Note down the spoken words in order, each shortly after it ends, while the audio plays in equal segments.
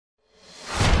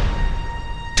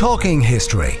Talking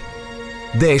history.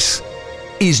 This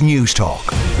is News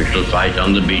Talk. We shall fight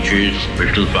on the beaches,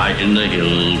 we shall fight in the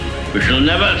hills, we shall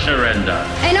never surrender.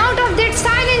 And out of that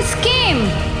silence came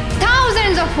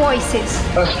thousands of voices.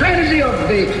 The strategy of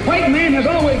the white man has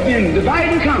always been divide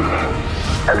and conquer.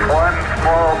 It's one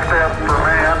small step for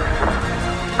man,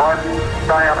 one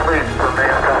giant leap for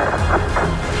mankind.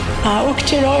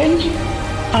 Uachtaráin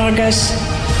agus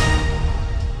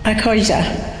a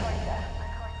coisa.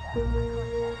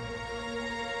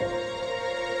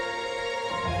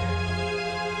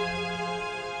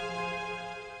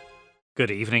 Good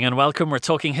evening and welcome. We're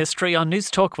talking history on News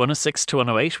Talk 106 to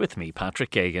 108 with me, Patrick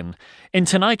Geoghegan. In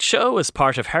tonight's show, as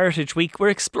part of Heritage Week, we're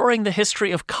exploring the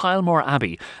history of Kylemore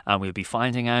Abbey, and we'll be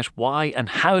finding out why and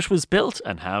how it was built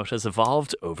and how it has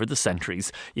evolved over the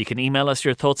centuries. You can email us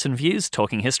your thoughts and views,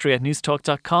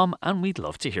 talkinghistory@newstalk.com, and we'd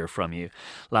love to hear from you.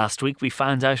 Last week, we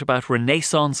found out about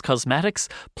Renaissance cosmetics,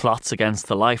 plots against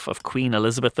the life of Queen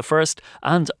Elizabeth I,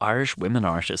 and Irish women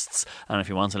artists. And if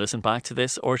you want to listen back to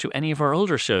this or to any of our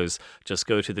older shows, just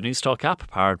go to the News Talk app,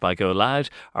 powered by Go Loud,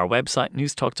 our website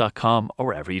newstalk.com, or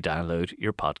wherever you download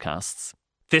your podcasts.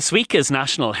 This week is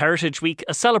National Heritage Week,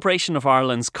 a celebration of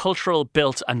Ireland's cultural,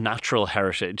 built and natural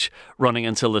heritage. Running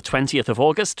until the 20th of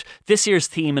August, this year's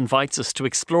theme invites us to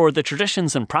explore the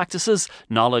traditions and practices,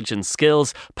 knowledge and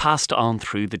skills passed on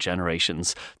through the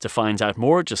generations. To find out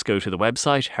more, just go to the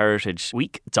website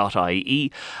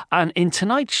heritageweek.ie. And in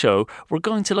tonight's show, we're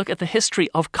going to look at the history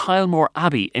of Kylemore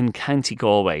Abbey in County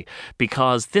Galway,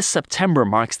 because this September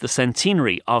marks the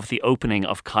centenary of the opening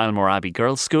of Kylemore Abbey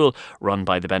Girls School, run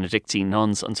by the Benedictine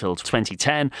nuns until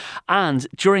 2010, and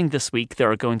during this week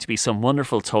there are going to be some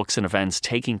wonderful talks and events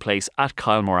taking place at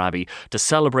Kylemore Abbey to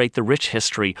celebrate the rich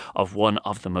history of one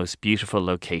of the most beautiful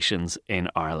locations in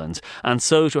Ireland. And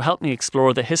so, to help me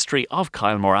explore the history of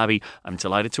Kylemore Abbey, I'm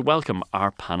delighted to welcome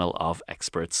our panel of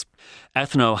experts.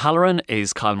 Eithne O'Halloran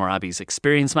is Kylemore Abbey's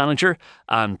experience manager,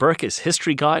 and Burke is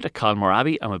history guide at Kylemore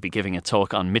Abbey and will be giving a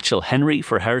talk on Mitchell Henry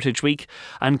for Heritage Week,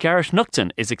 and Gerrit Nuckton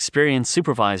is experience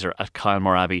supervisor at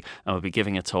Kylemore Abbey and will be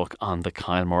giving a talk on the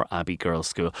Kylemore Abbey Girls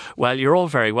School. Well, you're all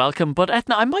very welcome, but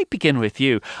Eithne, I might begin with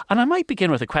you, and I might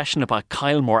begin with a question about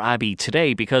Kylemore Abbey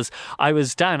today, because I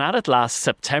was down at it last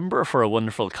September for a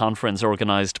wonderful conference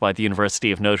organised by the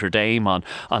University of Notre Dame on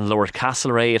Lord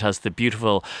Castlereagh. It has the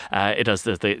beautiful, it has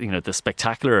the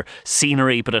spectacular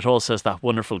scenery, but it also has that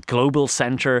wonderful global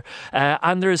centre,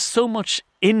 and there is so much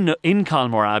in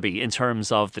Kylemore Abbey in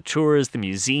terms of the tours, the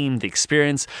museum, the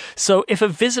experience. So if a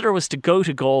visitor was to go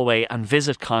to Galway and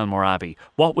visit Kylemore Abbey,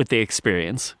 what would they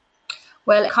experience?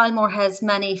 Well, Kylemore has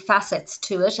many facets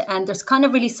to it, and there's kind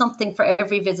of really something for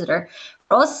every visitor.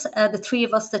 For us, the three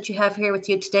of us that you have here with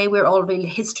you today, we're all really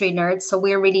history nerds, so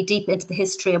we're really deep into the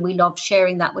history and we love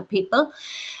sharing that with people.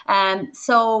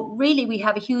 So really we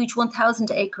have a huge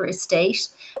 1,000-acre estate.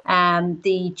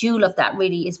 The jewel of that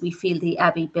really is, we feel, the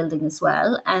Abbey building as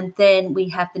well. And then we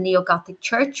have the Neo-Gothic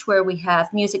church, where we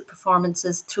have music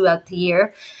performances throughout the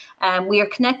year. We are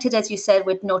connected, as you said,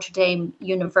 with Notre Dame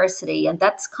University, and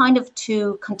that's kind of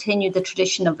to continue the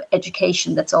tradition of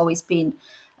education that's always been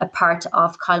a part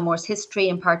of Kylemore's history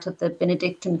and part of the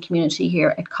Benedictine community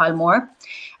here at Kylemore.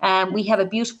 We have a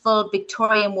beautiful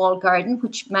Victorian wall garden,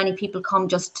 which many people come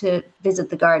just to visit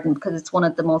the garden because it's one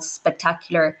of the most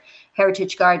spectacular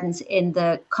heritage gardens in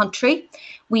the country.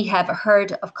 We have a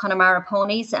herd of Connemara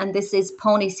ponies, and this is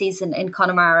pony season in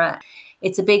Connemara.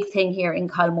 It's a big thing here in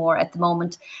Kylemore at the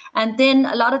moment. And then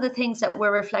a lot of the things that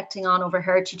we're reflecting on over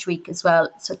Heritage Week as well,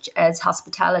 such as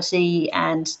hospitality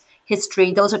and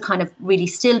history, those are kind of really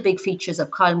still big features of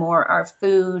Kylemore, our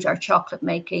food, our chocolate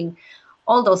making,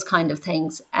 all those kind of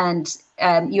things. And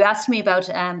you asked me about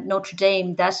Notre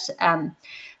Dame. That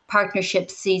partnership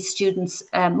sees students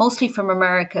mostly from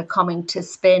America coming to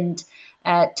spend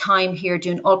time here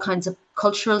doing all kinds of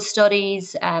cultural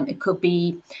studies. It could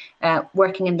be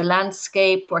working in the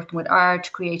landscape, working with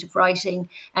art, creative writing,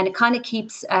 and it kind of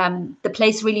keeps the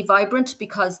place really vibrant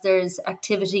because there's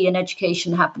activity and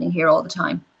education happening here all the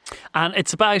time. And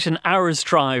it's about an hour's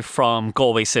drive from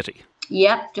Galway City.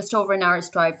 Yeah, just over an hour's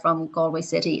drive from Galway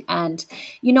City. And,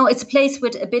 you know, it's a place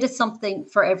with a bit of something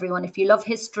for everyone. If you love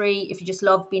history, if you just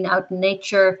love being out in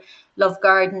nature, love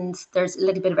gardens, there's a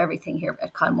little bit of everything here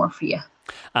at Kylemore for you.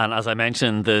 And as I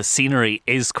mentioned, the scenery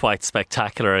is quite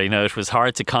spectacular. You know, it was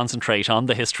hard to concentrate on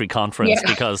the history conference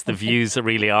because the views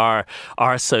really are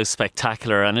so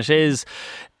spectacular. And it is,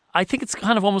 I think it's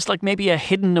kind of almost like maybe a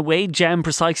hidden away gem,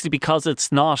 precisely because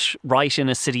it's not right in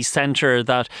a city centre,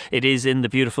 that it is in the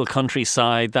beautiful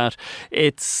countryside, that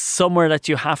it's somewhere that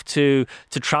you have to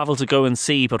travel to go and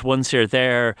see. But once you're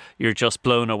there, you're just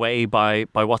blown away by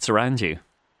what's around you.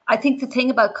 I think the thing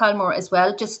about Kylemore as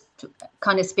well, just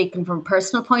kind of speaking from a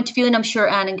personal point of view, and I'm sure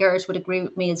Anne and Gerrit would agree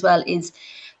with me as well, is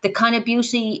the kind of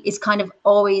beauty is kind of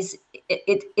always,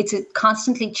 it's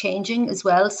constantly changing as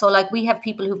well. So like we have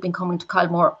people who've been coming to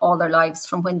Kylemore all their lives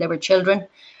from when they were children.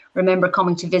 Remember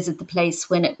coming to visit the place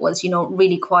when it was,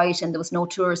 really quiet and there was no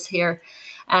tourists here.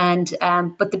 And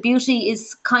but the beauty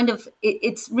is kind of,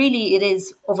 it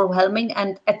is overwhelming.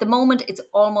 And at the moment, it's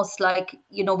almost like,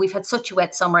 we've had such a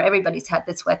wet summer. Everybody's had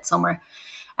this wet summer.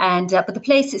 And but the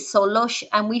place is so lush.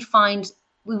 And we find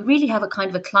we really have a kind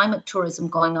of a climate tourism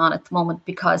going on at the moment,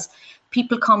 because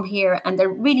people come here and they're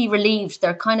really relieved.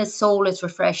 Their kind of soul is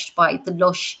refreshed by the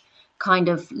lush kind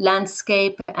of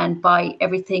landscape and by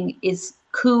everything is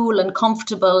cool and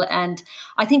comfortable. And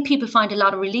I think people find a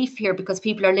lot of relief here because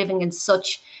people are living in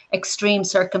such extreme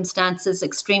circumstances,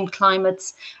 extreme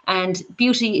climates, and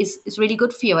beauty is really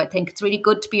good for you. I think it's really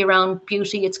good to be around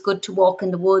beauty. It's good to walk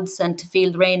in the woods and to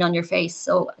feel the rain on your face.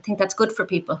 So I think that's good for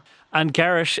people. And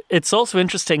Gerrit, it's also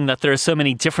interesting that there are so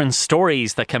many different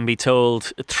stories that can be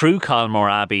told through Kylemore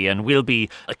Abbey, and we'll be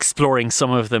exploring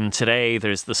some of them today.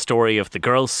 There's the story of the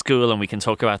girls' school, and we can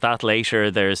talk about that later.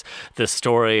 There's the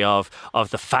story of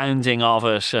the founding of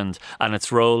it and its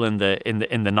role in the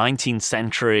 19th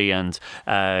century, and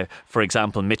for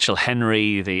example, Mitchell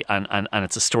Henry, and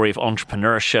it's a story of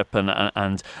entrepreneurship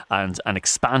and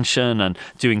expansion and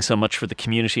doing so much for the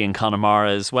community in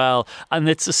Connemara as well. And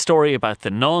it's a story about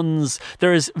the nuns.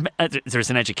 There's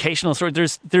an educational story.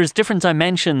 There's different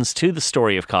dimensions to the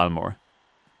story of Kylemore.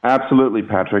 Absolutely,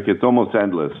 Patrick. It's almost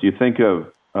endless. You think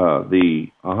of the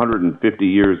 150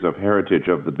 years of heritage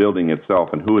of the building itself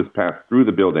and who has passed through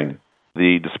the building.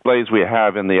 The displays we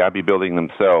have in the Abbey building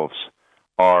themselves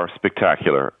are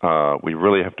spectacular. We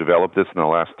really have developed this in the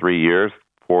last 4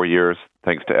 years,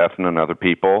 thanks to Eithne and other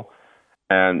people.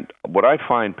 And what I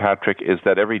find, Patrick, is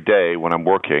that every day when I'm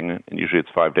working, and usually it's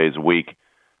 5 days a week,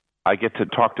 I get to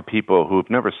talk to people who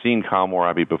have never seen Kylemore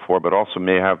Abbey before, but also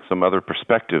may have some other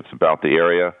perspectives about the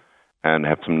area and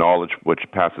have some knowledge which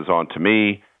passes on to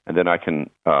me. And then I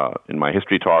can, in my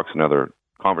history talks and other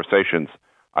conversations,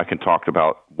 I can talk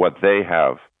about what they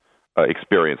have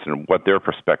experienced and what their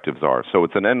perspectives are. So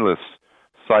it's an endless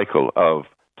cycle of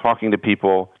talking to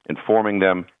people, informing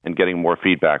them, and getting more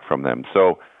feedback from them.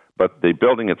 But the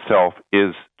building itself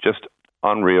is just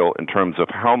unreal in terms of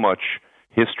how much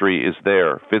history is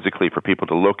there physically for people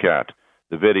to look at,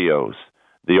 the videos,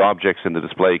 the objects in the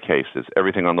display cases,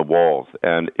 everything on the walls.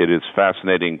 And it is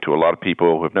fascinating to a lot of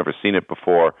people who have never seen it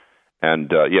before.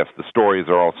 And yes, the stories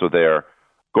are also there,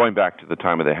 going back to the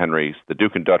time of the Henrys, the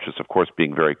Duke and Duchess, of course,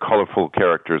 being very colorful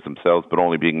characters themselves, but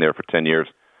only being there for 10 years.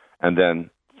 And then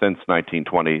since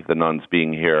 1920, the nuns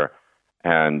being here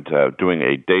and doing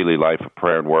a daily life of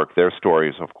prayer and work. Their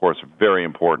stories, of course, are very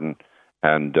important.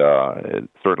 And it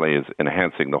certainly is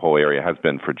enhancing the whole area, has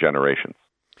been for generations.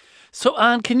 So,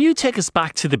 Anne, can you take us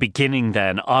back to the beginning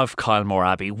then of Kylemore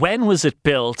Abbey? When was it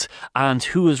built and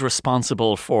who was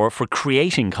responsible for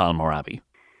creating Kylemore Abbey?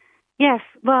 Yes,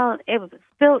 well, it was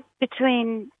built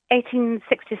between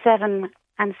 1867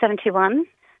 and 71. It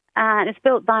was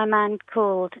built by a man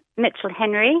called Mitchell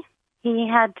Henry. He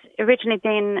had originally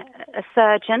been a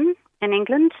surgeon in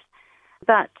England,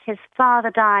 but his father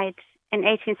died in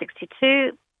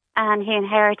 1862, and he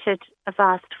inherited a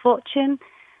vast fortune,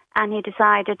 and he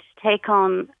decided to take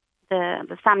on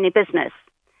the family business,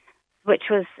 which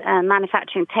was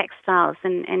manufacturing textiles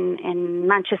in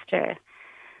Manchester.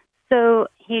 So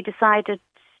he decided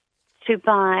to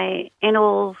buy in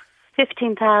all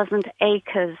 15,000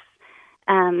 acres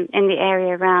in the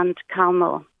area around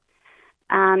Kylemore.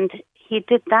 And he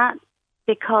did that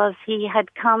because he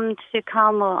had come to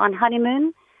Kylemore on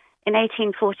honeymoon in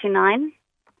 1849,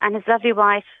 and his lovely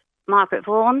wife, Margaret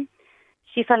Vaughan,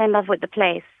 she fell in love with the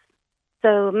place.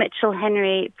 So Mitchell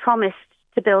Henry promised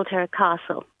to build her a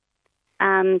castle.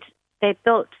 And they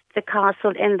built the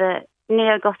castle in the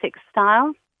neo-Gothic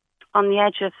style on the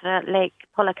edge of Lake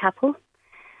Pollacapel.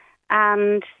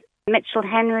 And Mitchell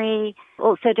Henry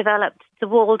also developed the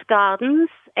walled gardens,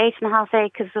 8.5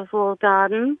 acres of walled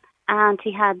garden, and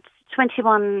he had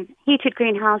 21 heated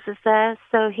greenhouses there,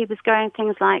 so he was growing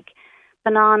things like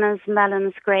bananas,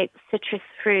 melons, grapes, citrus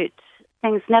fruit,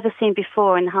 things never seen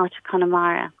before in the heart of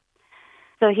Connemara.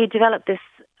 So he developed this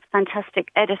fantastic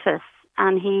edifice,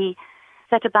 and he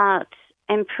set about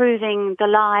improving the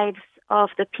lives of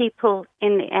the people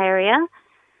in the area.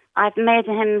 I've made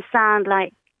him sound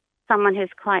like someone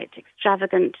who's quite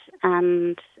extravagant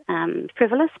and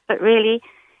frivolous, but really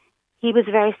he was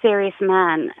a very serious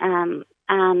man,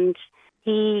 and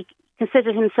he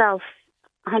considered himself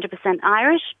 100%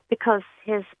 Irish because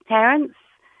his parents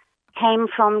came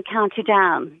from County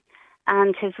Down,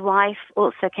 and his wife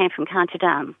also came from County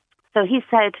Down. So he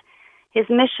said his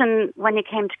mission when he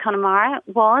came to Connemara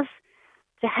was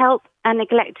to help a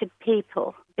neglected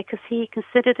people, because he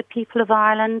considered the people of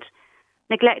Ireland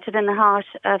neglected in the heart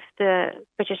of the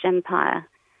British Empire.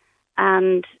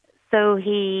 And so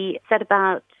he set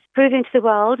about proving to the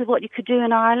world what you could do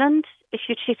in Ireland if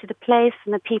you treated the place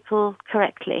and the people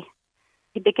correctly.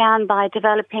 He began by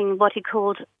developing what he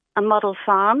called a model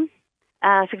farm.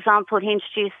 For example, he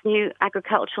introduced new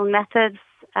agricultural methods.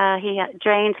 He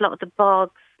drained a lot of the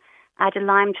bogs, added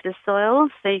lime to the soil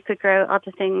so you could grow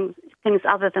other things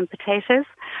other than potatoes.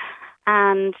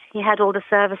 And he had all the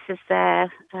services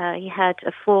there. He had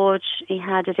a forge, he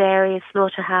had a dairy, a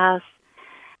slaughterhouse.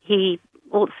 He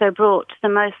also brought the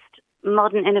most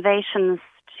modern innovations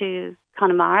to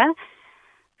Connemara.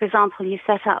 For example, he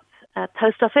set up a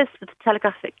post office with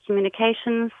telegraphic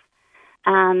communications,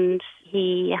 and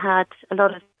he had a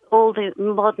lot of all the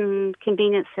modern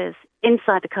conveniences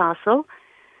inside the castle.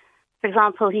 For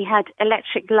example, he had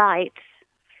electric light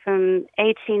from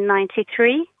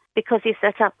 1893 because he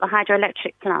set up a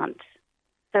hydroelectric plant.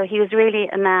 So he was really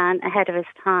a man ahead of his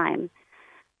time.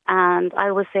 And I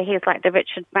always say he was like the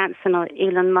Richard Branson or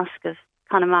Elon Musk of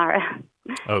Connemara.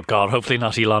 Oh God! Hopefully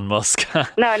not Elon Musk.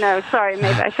 No, sorry,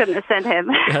 maybe I shouldn't have said him.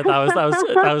 Yeah,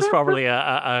 that was probably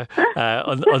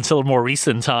until more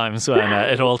recent times when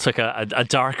it all took a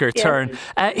darker turn.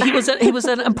 He was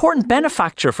an important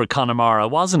benefactor for Connemara,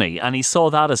 wasn't he? And he saw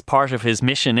that as part of his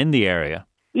mission in the area.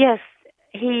 Yes,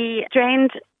 he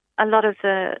drained a lot of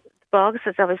the bogs,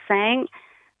 as I was saying,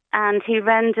 and he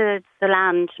rendered the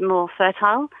land more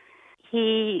fertile.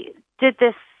 He did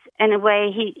this in a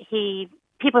way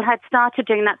people had started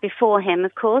doing that before him,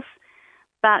 of course,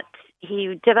 but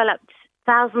he developed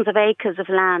thousands of acres of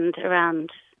land around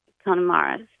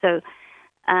Connemara. So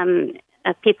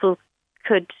people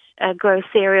could grow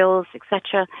cereals,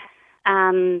 etc.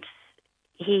 And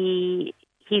he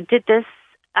did this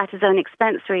at his own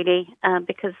expense, really,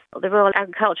 because the Royal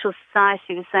Agricultural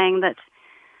Society was saying that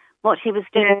what he was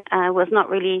doing was not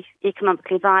really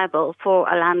economically viable for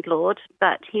a landlord,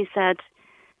 but he said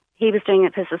he was doing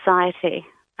it for society.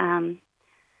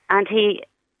 And he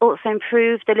also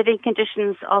improved the living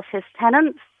conditions of his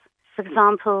tenants. For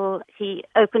example, he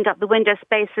opened up the window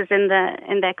spaces in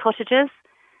their cottages,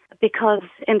 because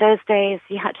in those days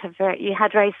you had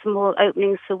very small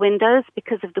openings for windows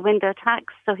because of the window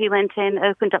tax. So he went in,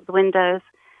 opened up the windows,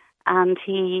 and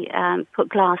he put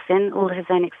glass in, all at his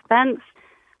own expense.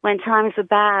 When times were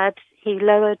bad, he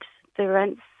lowered the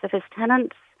rents of his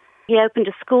tenants. He opened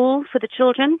a school for the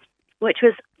children, which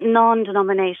was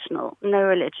non-denominational, no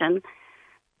religion,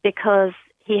 because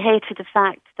he hated the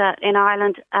fact that in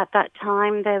Ireland at that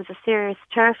time there was a serious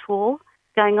turf war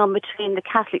going on between the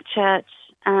Catholic Church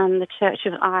and the Church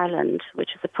of Ireland, which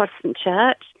was a Protestant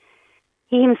church.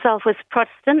 He himself was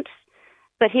Protestant,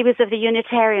 but he was of the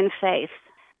Unitarian faith,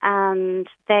 and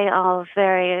they are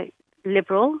very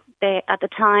liberal. At the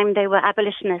time, they were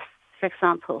abolitionists, for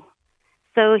example.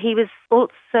 So he was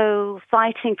also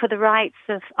fighting for the rights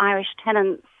of Irish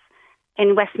tenants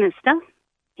in Westminster.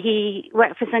 He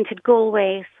represented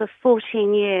Galway for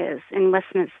 14 years in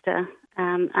Westminster,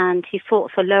 and he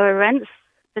fought for lower rents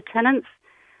for tenants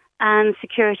and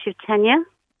security of tenure,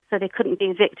 so they couldn't be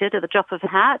evicted at the drop of a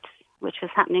hat, which was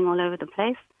happening all over the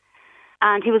place.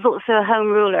 And he was also a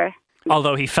home ruler.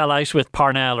 Although he fell out with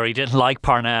Parnell, or he didn't like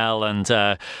Parnell, and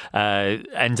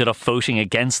ended up voting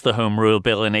against the Home Rule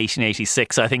Bill in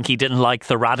 1886. I think he didn't like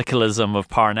the radicalism of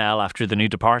Parnell after the new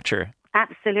departure.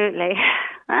 Absolutely.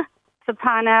 So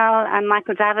Parnell and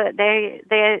Michael Davitt, they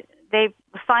were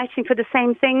fighting for the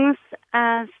same things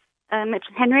as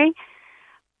Mitchell Henry,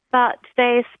 but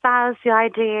they espoused the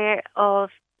idea of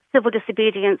civil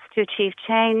disobedience to achieve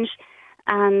change,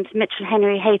 and Mitchell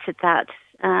Henry hated that.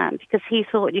 Because he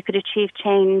thought you could achieve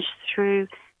change through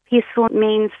peaceful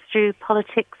means, through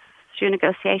politics, through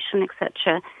negotiation,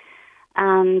 etc.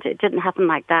 And it didn't happen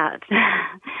like that.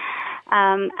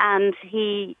 And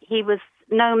he was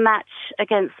no match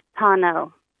against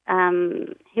Parnell.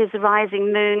 His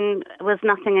rising moon was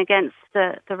nothing against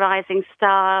the rising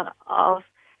star of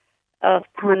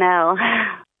Parnell.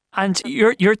 And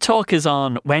your talk is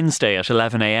on Wednesday at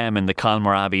 11 a.m. in the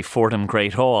Kylemore Abbey Fordham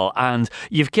Great Hall, and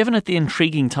you've given it the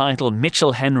intriguing title,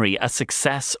 Mitchell Henry, a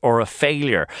success or a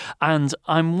failure. And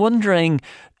I'm wondering,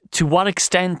 to what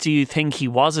extent do you think he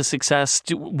was a success?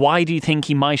 Why do you think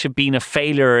he might have been a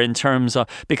failure in terms of,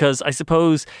 because I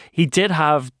suppose he did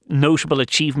have notable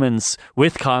achievements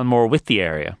with Kylemore, with the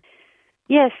area.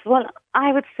 Yes, well,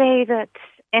 I would say that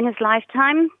in his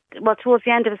lifetime, towards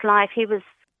the end of his life, he was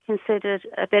considered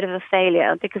a bit of a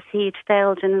failure because he'd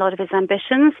failed in a lot of his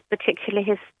ambitions, particularly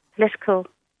his political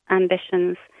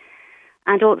ambitions.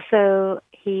 And also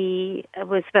he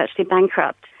was virtually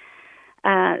bankrupt.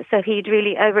 So he'd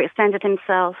really overextended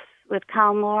himself with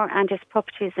Kylemore and his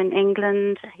properties in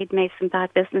England. He'd made some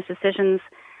bad business decisions.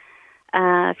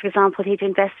 For example, he'd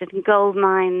invested in gold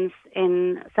mines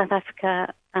in South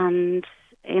Africa and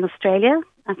in Australia,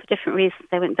 and for different reasons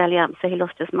they went belly up, so he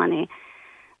lost his money.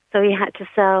 So he had to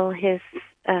sell his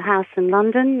house in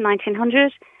London,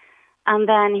 1900, and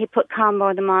then he put Kylemore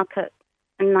on the market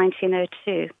in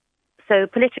 1902. So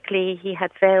politically he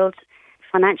had failed.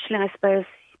 Financially, I suppose,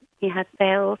 he had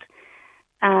failed.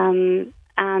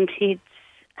 And he'd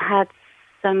had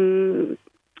some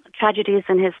tragedies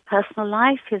in his personal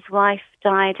life. His wife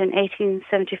died in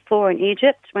 1874 in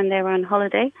Egypt when they were on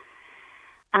holiday.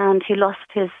 And he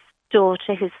lost his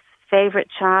daughter, his favourite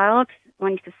child,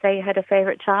 when you could say you had a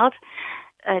favourite child,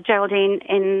 Geraldine,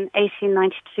 in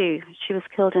 1892. She was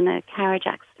killed in a carriage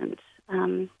accident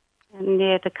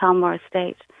near the Kylemore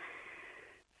estate.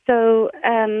 So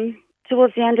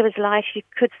towards the end of his life, you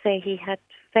could say he had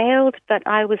failed, but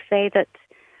I would say that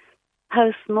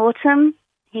post-mortem,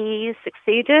 he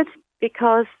succeeded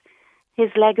because his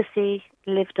legacy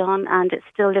lived on, and it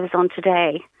still lives on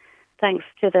today. Thanks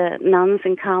to the nuns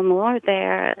in Kylemore,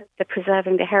 they're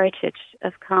preserving the heritage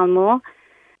of Kylemore.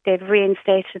 They've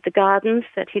reinstated the gardens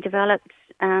that he developed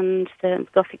and the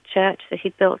Gothic church that he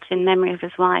built in memory of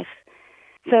his wife.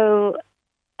 So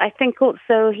I think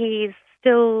also he's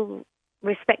still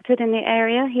respected in the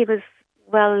area. He was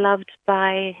well loved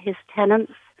by his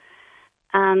tenants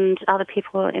and other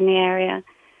people in the area.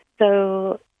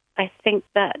 So I think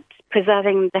that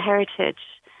preserving the heritage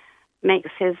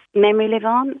makes his memory live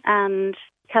on. And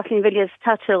Kathleen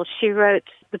Villiers-Tuttle, she wrote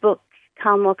the book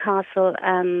Kylemore Castle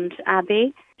and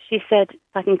Abbey. She said,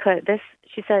 if I can quote this,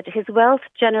 she said, his wealth,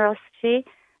 generosity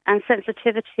and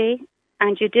sensitivity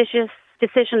and judicious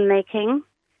decision-making,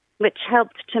 which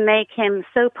helped to make him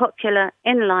so popular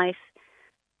in life,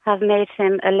 have made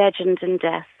him a legend in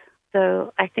death.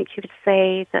 So I think you could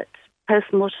say that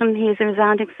post-mortem, he's a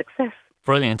resounding success.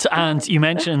 Brilliant. And you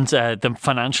mentioned the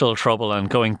financial trouble and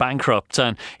going bankrupt,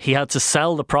 and he had to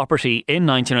sell the property in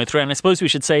 1903. And I suppose we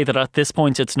should say that at this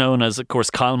point it's known as, of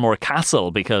course, Kylemore Castle,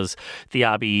 because the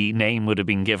abbey name would have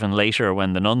been given later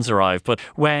when the nuns arrived. But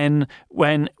when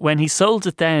he sold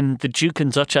it then, the Duke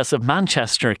and Duchess of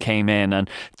Manchester came in. And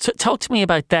talk to me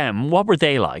about them. What were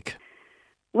they like?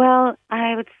 Well,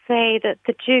 I would say that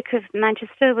the Duke of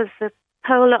Manchester was the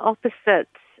polar opposite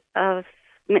of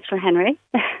Mitchell Henry.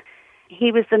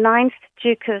 He was the 9th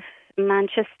Duke of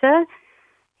Manchester.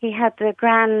 He had the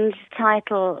grand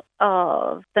title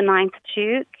of the 9th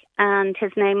Duke, and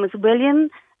his name was William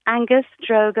Angus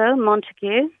Drogo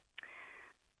Montague.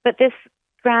 But this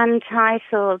grand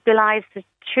title belies the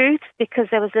truth because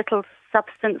there was little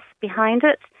substance behind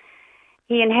it.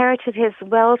 He inherited his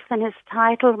wealth and his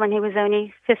title when he was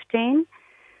only 15.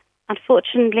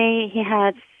 Unfortunately, he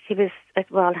had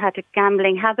a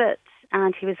gambling habit,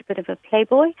 and he was a bit of a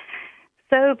playboy.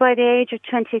 So by the age of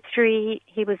 23,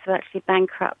 he was virtually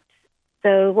bankrupt.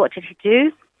 So what did he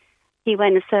do? He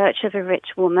went in search of a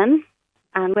rich woman.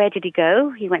 And where did he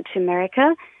go? He went to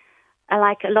America.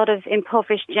 Like a lot of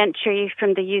impoverished gentry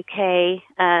from the UK,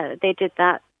 they did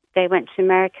that. They went to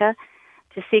America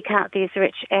to seek out these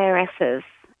rich heiresses.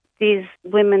 These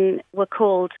women were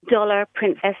called dollar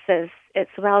princesses.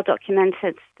 It's well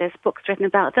documented. There's books written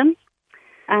about them.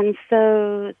 And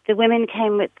so the women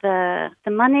came with the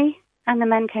money, and the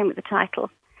men came with the title.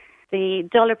 The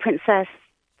dollar princess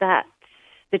that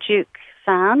the Duke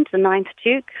found, the 9th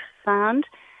Duke found,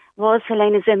 was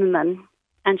Helena Zimmerman,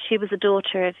 and she was the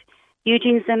daughter of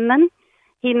Eugene Zimmerman.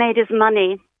 He made his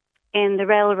money in the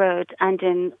railroad and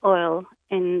in oil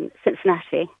in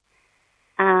Cincinnati.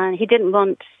 And he didn't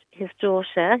want his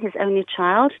daughter, his only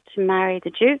child, to marry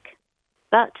the Duke.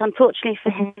 But unfortunately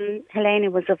for him, Helena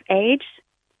was of age.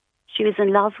 She was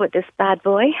in love with this bad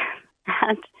boy,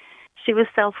 and she was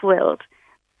self-willed.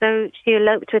 So she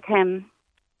eloped with him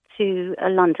to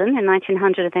London in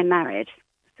 1900, and they married.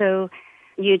 So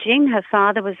Eugene, her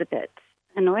father, was a bit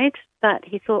annoyed, but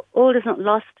he thought, all is not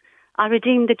lost. I'll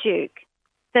redeem the Duke.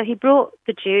 So he brought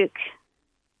the Duke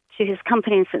to his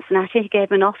company in Cincinnati. He gave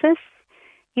him an office.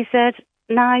 He said,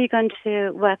 now you're going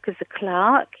to work as a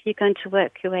clerk. You're going to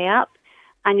work your way up,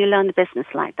 and you learn the business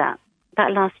like that.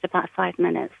 That lasted about 5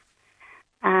 minutes.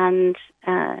 And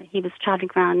he was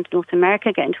traveling around North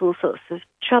America, getting into all sorts of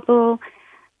trouble,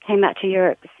 came back to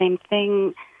Europe, the same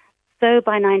thing. So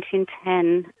by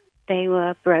 1910, they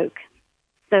were broke.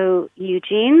 So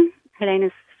Eugene,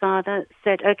 Helena's father,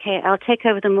 said, okay, I'll take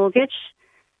over the mortgage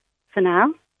for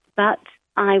now, but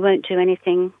I won't do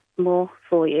anything more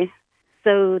for you.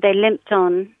 So they limped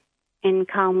on in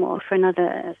Kylemore for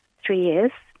another 3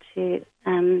 years to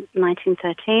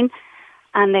 1913,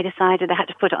 and they decided they had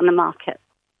to put it on the market.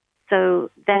 So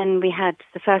then we had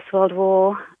the First World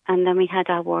War, and then we had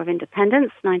our War of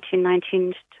Independence,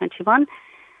 1919 to 21.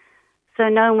 So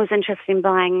no one was interested in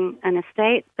buying an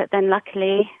estate, but then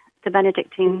luckily the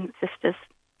Benedictine sisters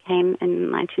came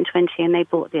in 1920 and they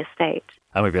bought the estate.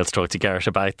 And we'll be able to talk to Gerrit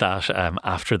about that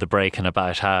after the break, and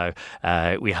about how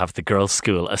we have the girls'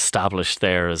 school established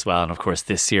there as well. And of course,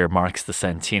 this year marks the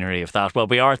centenary of that. Well,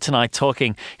 we are tonight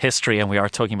talking history, and we are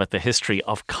talking about the history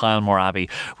of Kylemore Abbey.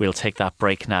 We'll take that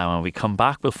break now, and when we come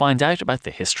back, we'll find out about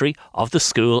the history of the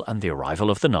school and the arrival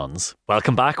of the nuns.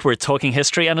 Welcome back. We're talking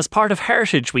history, and as part of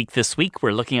Heritage Week this week,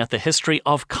 we're looking at the history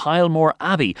of Kylemore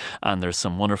Abbey. And there's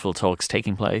some wonderful talks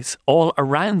taking place all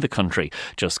around the country.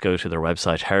 Just go to their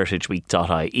website, heritageweek.ie,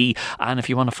 and if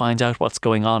you want to find out what's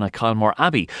going on at Kylemore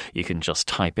Abbey, you can just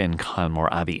type in Kylemore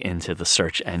Abbey into the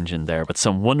search engine there. But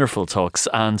some wonderful talks,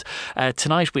 and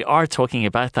tonight we are talking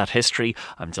about that history.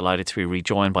 I'm delighted to be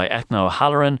rejoined by Eithne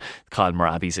O'Halloran,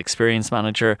 Kylemore Abbey's experience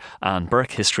manager, and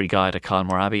Burke history guide at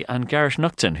Kylemore Abbey, and Gerrit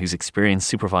Nuckton, who's experienced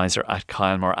supervisor at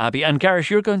Kylemore Abbey. And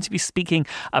Gerrit, you're going to be speaking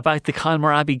about the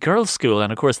Kylemore Abbey Girls School,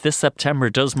 and of course this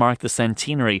September does mark the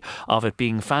centenary of it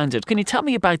being founded. Can you tell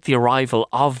me about the arrival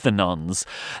of the nuns,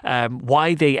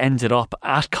 why they ended up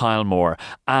at Kylemore,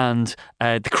 and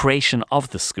the creation of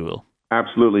the school?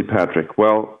 Absolutely, Patrick.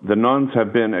 Well, the nuns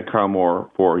have been at Kylemore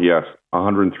for,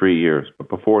 103 years. But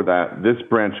before that, this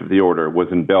branch of the order was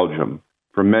in Belgium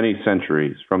for many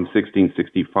centuries, from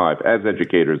 1665, as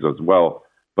educators as well.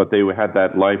 But they had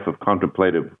that life of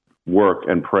contemplative work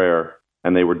and prayer,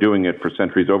 and they were doing it for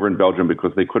centuries over in Belgium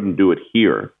because they couldn't do it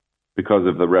here because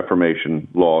of the Reformation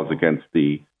laws against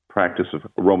the practice of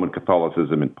Roman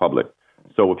Catholicism in public.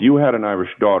 So if you had an Irish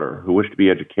daughter who wished to be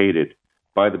educated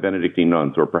by the Benedictine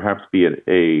nuns, or perhaps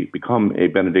become a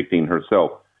Benedictine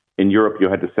herself, in Europe you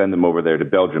had to send them over there to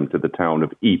Belgium, to the town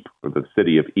of Ypres, or the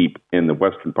city of Ypres, in the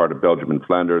western part of Belgium in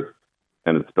Flanders,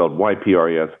 and it's spelled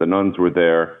Ypres. The nuns were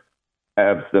there,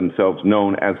 as themselves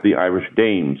known as the Irish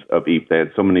Dames of Ypres. They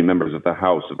had so many members of the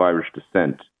house of Irish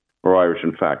descent, or Irish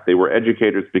in fact. They were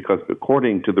educators because,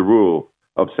 according to the rule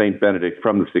of Saint Benedict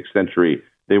from the 6th century,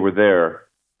 they were there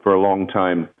for a long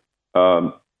time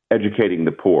educating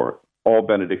the poor. All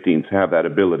Benedictines have that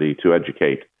ability to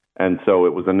educate. And so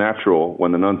it was a natural,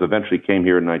 when the nuns eventually came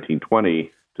here in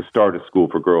 1920 to start a school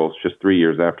for girls just 3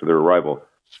 years after their arrival,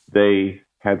 they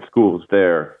had schools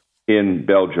there in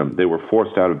Belgium. They were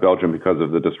forced out of Belgium because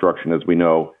of the destruction, as we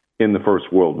know, in the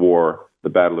First World War. The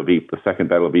Battle of Ypres, the Second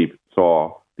Battle of Ypres,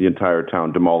 saw the entire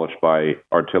town demolished by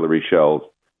artillery shells.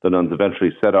 The nuns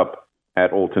eventually set up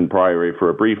at Olton Priory for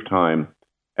a brief time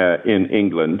in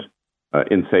England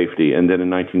in safety. And then in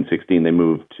 1916, they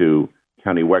moved to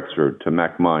County Wexford, to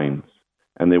Macmines.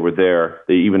 And they were there.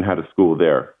 They even had a school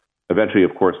there. Eventually,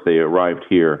 of course, they arrived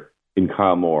here in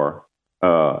Kylemore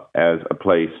as a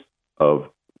place of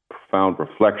profound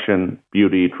reflection,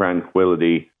 beauty,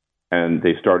 tranquility. And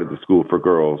they started the school for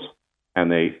girls.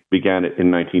 And they began it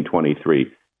in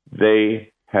 1923.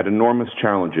 They had enormous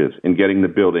challenges in getting the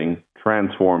building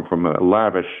transformed from a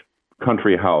lavish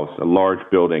country house, a large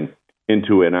building,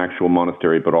 into an actual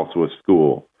monastery, but also a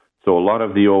school. So a lot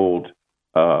of the old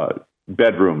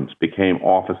bedrooms became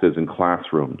offices and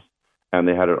classrooms, and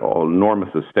they had an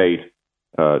enormous estate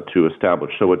to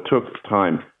establish. So it took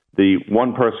time. The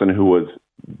one person who was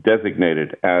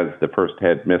designated as the first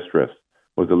head mistress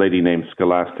was a lady named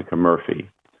Scholastica Murphy.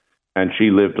 And she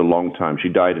lived a long time. She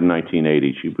died in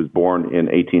 1980. She was born in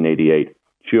 1888.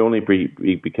 She only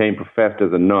became professed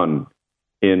as a nun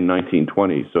in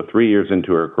 1920. So 3 years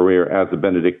into her career as a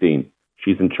Benedictine,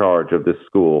 she's in charge of this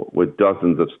school with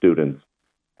dozens of students.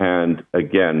 And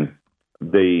again,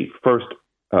 the first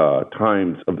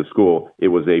times of the school, it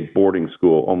was a boarding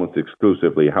school almost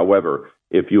exclusively. However,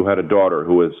 if you had a daughter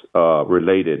who was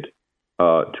related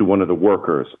to one of the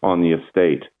workers on the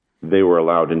estate, they were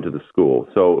allowed into the school.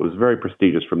 So it was very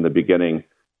prestigious from the beginning.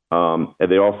 And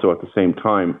they also, at the same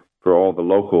time, for all the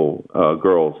local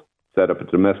girls, set up a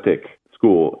domestic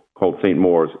school called St.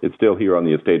 Moore's. It's still here on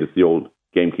the estate. It's the old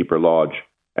Gamekeeper Lodge.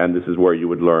 And this is where you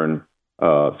would learn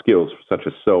skills such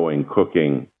as sewing,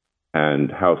 cooking,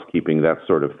 and housekeeping, that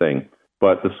sort of thing.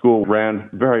 But the school ran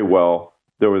very well.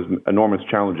 There was enormous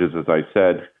challenges, as I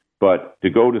said. But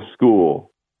to go to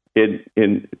school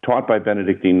taught by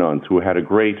Benedictine nuns who had a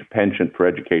great penchant for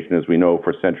education, as we know,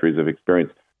 for centuries of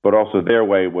experience, but also their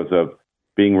way was of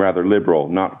being rather liberal,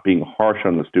 not being harsh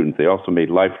on the students. They also made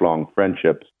lifelong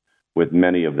friendships with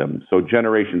many of them. So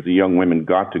generations of young women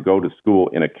got to go to school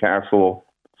in a castle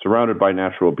surrounded by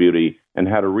natural beauty and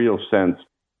had a real sense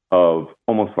of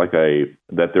almost like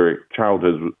that their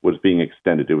childhood was being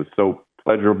extended. It was so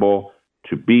pleasurable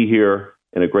to be here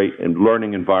in a great and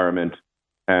learning environment.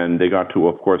 And they got to,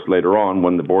 of course, later on,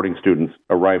 when the boarding students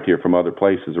arrived here from other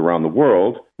places around the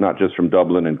world, not just from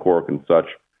Dublin and Cork and such,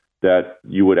 that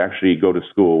you would actually go to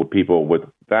school with people with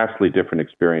vastly different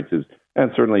experiences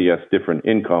and certainly, yes, different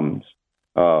incomes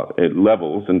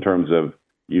levels in terms of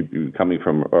you coming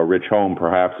from a rich home,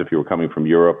 perhaps, if you were coming from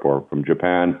Europe or from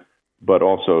Japan, but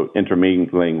also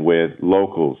intermingling with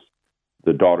locals,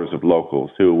 the daughters of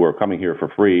locals who were coming here for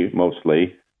free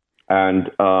mostly. And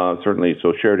certainly,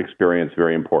 so shared experience,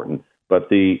 very important. But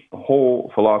the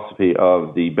whole philosophy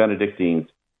of the Benedictines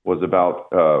was about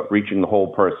reaching the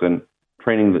whole person,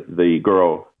 training the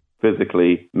girl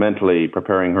physically, mentally,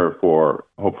 preparing her for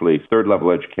hopefully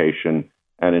third-level education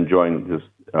and enjoying this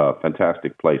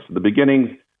fantastic place. The beginnings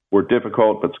were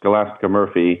difficult, but Scholastica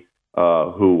Murphy,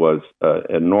 who was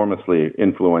enormously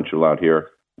influential out here,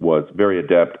 was very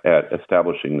adept at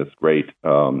establishing this great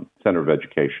center of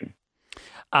education.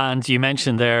 And you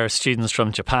mentioned there students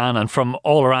from Japan and from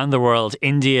all around the world,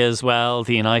 India as well,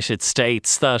 the United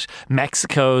States, that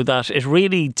Mexico, that it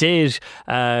really did,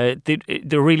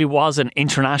 there really was an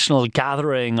international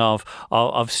gathering of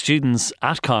students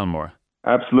at Kylemore.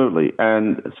 Absolutely.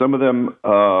 And some of them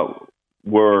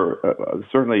were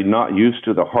certainly not used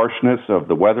to the harshness of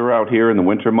the weather out here in the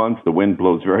winter months. The wind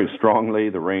blows very strongly,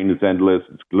 the rain is endless,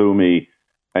 it's gloomy,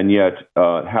 and yet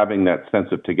having that sense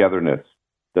of togetherness,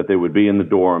 that they would be in the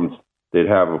dorms. They'd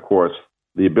have, of course,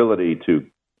 the ability to,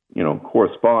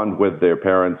 correspond with their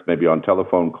parents, maybe on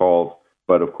telephone calls.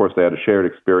 But of course, they had a shared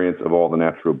experience of all the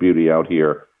natural beauty out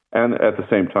here. And at the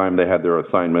same time, they had their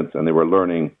assignments and they were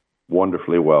learning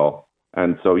wonderfully well.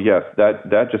 And so, yes,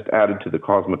 that just added to the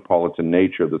cosmopolitan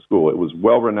nature of the school. It was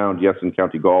well renowned, yes, in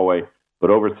County Galway, but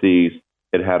overseas,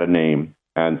 it had a name.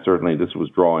 And certainly this was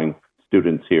drawing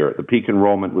students here. The peak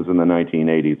enrollment was in the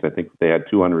 1980s. I think they had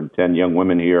 210 young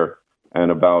women here,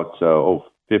 and about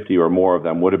 50 or more of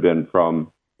them would have been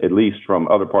at least from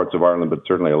other parts of Ireland, but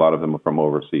certainly a lot of them are from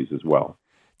overseas as well.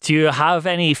 Do you have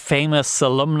any famous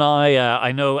alumni?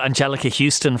 I know Angelica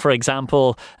Houston, for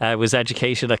example, was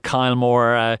educated at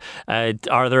Kylemore.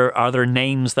 Are there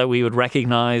names that we would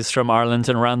recognise from Ireland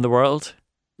and around the world?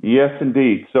 Yes,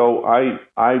 indeed. So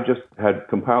I just had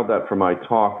compiled that for my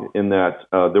talk in that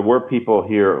there were people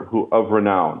here who of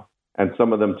renown, and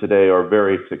some of them today are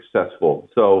very successful.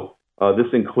 So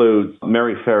this includes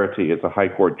Mary Ferrety, is a High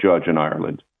Court judge in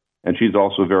Ireland, and she's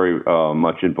also very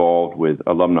much involved with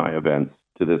alumni events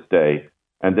to this day.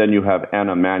 And then you have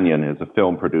Anna Mannion, is a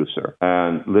film producer,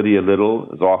 and Lydia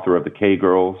Little is author of the K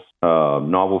Girls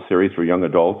novel series for young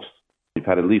adults. We've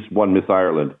had at least one Miss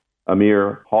Ireland.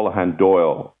 Amir Holohan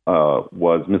Doyle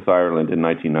was Miss Ireland in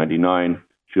 1999.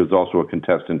 She was also a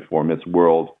contestant for Miss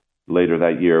World later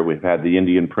that year. We've had the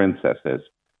Indian princesses,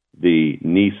 the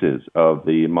nieces of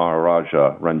the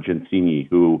Maharaja Ranjit Singh,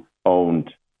 who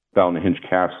owned Balnahinch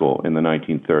Castle in the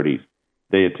 1930s.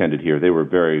 They attended here. They were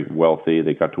very wealthy.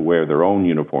 They got to wear their own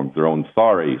uniforms, their own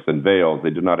saris and veils. They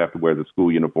did not have to wear the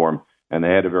school uniform, and they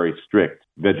had a very strict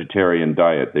vegetarian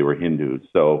diet. They were Hindus.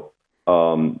 So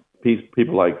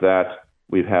people like that.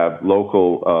 We have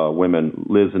local women.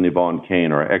 Liz and Yvonne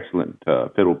Kane are excellent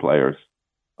fiddle players.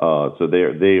 So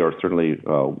they are certainly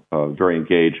very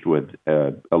engaged with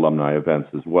alumni events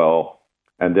as well.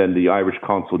 And then the Irish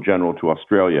Consul General to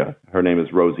Australia, her name is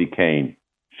Rosie Kane.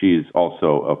 She's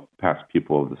also a past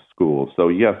pupil of the school. So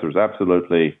yes, there's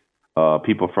absolutely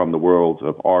people from the world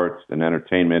of arts and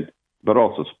entertainment, but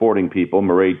also sporting people.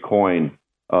 Mairead Coyne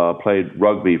played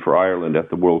rugby for Ireland at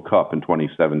the World Cup in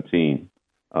 2017.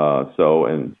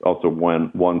 And also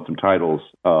won some titles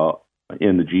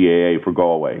in the GAA for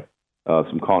Galway,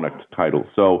 some Connacht titles.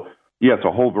 So, yes,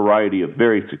 a whole variety of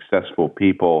very successful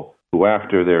people who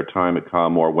after their time at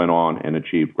Kylemore went on and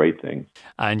achieved great things.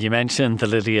 And you mentioned the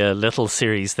Lydia Little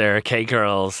series there,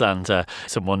 K-Girls, and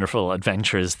some wonderful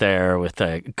adventures there with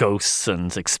ghosts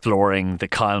and exploring the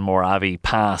Kylemore Abbey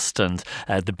past and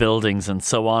the buildings and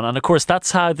so on. And of course,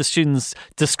 that's how the students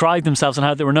described themselves and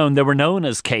how they were known. They were known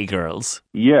as K-Girls.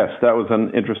 Yes, that was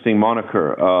an interesting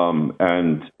moniker.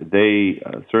 And they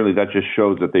certainly, that just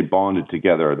shows that they bonded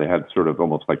together. They had sort of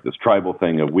almost like this tribal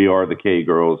thing of we are the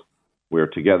K-Girls. We're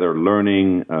together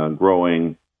learning,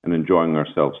 growing, and enjoying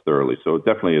ourselves thoroughly. So it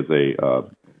definitely is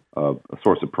a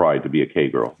source of pride to be a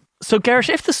K-Girl. So, Gerrit,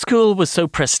 if the school was so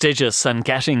prestigious and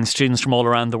getting students from all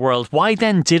around the world, why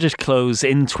then did it close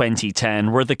in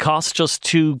 2010? Were the costs just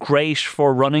too great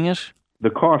for running it? The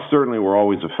costs certainly were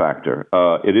always a factor.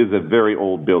 It is a very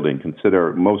old building.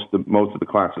 Consider most of the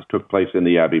classes took place in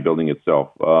the Abbey building itself.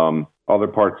 Other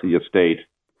parts of the estate,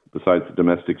 besides the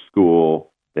domestic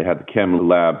school, they had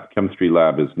the chemistry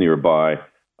lab is nearby.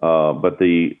 But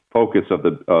the focus of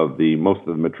the most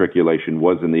of the matriculation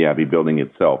was in the Abbey building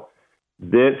itself.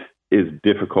 This is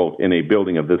difficult in a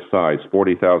building of this size,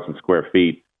 40,000 square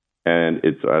feet, and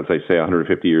it's, as I say,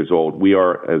 150 years old. We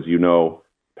are, as you know,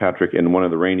 Patrick, in one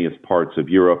of the rainiest parts of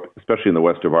Europe, especially in the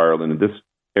west of Ireland. And this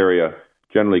area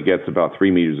generally gets about 3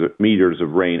 meters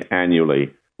of rain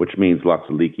annually, which means lots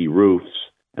of leaky roofs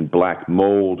and black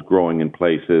mold growing in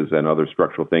places and other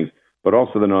structural things. But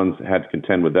also the nuns had to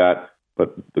contend with that.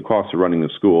 But the cost of running the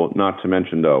school, not to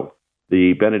mention, though,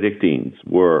 the Benedictines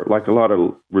were, like a lot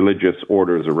of religious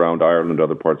orders around Ireland and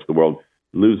other parts of the world,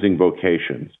 losing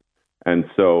vocations. And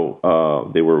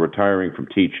so they were retiring from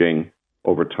teaching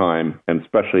over time, and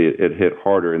especially it hit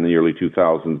harder in the early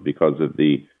 2000s because of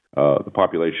the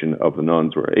population of the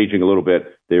nuns were aging a little bit.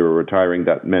 They were retiring.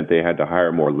 That meant they had to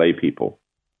hire more lay people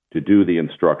to do the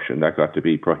instruction. That got to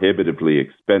be prohibitively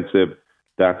expensive.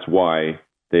 That's why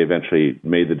they eventually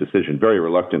made the decision, very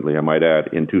reluctantly, I might add,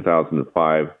 in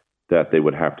 2005, that they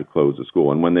would have to close the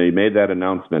school. And when they made that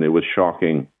announcement, it was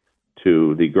shocking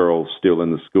to the girls still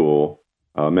in the school,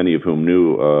 many of whom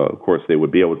knew, of course, they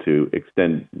would be able to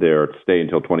extend their stay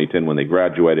until 2010 when they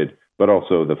graduated, but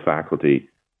also the faculty.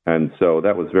 And so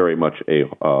that was very much a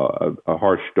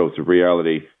harsh dose of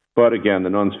reality. But again, the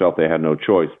nuns felt they had no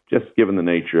choice, just given the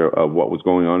nature of what was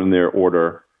going on in their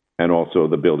order and also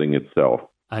the building itself.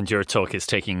 And your talk is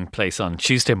taking place on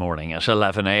Tuesday morning at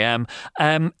 11 a.m.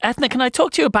 Eithne, can I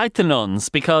talk to you about the nuns?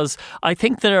 Because I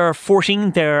think there are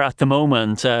 14 there at the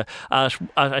moment.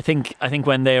 I think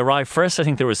when they arrived first, I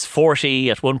think there was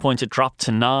 40. At one point, it dropped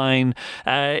to 9.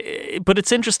 But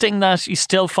it's interesting that you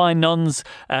still find nuns,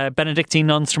 Benedictine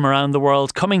nuns from around the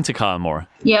world, coming to Kylemore.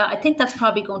 Yeah, I think that's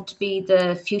probably going to be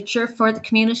the future for the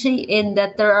community, in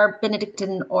that there are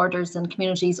Benedictine orders and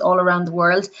communities all around the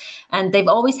world, and they've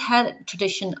always had a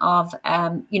tradition of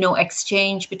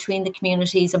exchange between the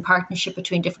communities and partnership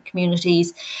between different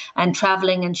communities and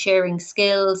traveling and sharing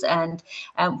skills. And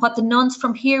what the nuns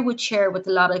from here would share with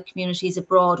a lot of communities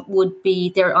abroad would be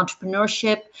their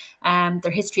entrepreneurship,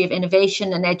 their history of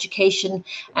innovation and education.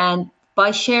 And by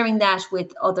sharing that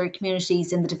with other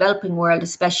communities in the developing world,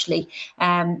 especially,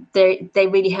 they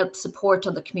really help support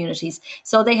other communities.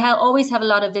 So they always have a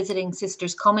lot of visiting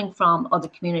sisters coming from other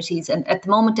communities. And at the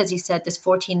moment, as you said, there's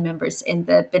 14 members in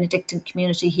the Benedictine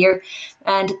community here.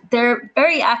 And they're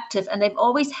very active, and they've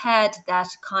always had that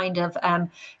kind of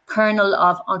kernel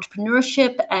of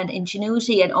entrepreneurship and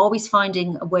ingenuity and always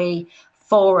finding a way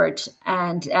forward.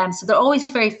 And so they're always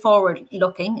very forward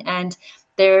looking, and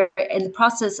they're in the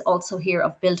process also here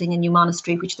of building a new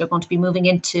monastery, which they're going to be moving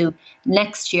into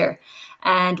next year.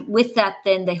 And with that,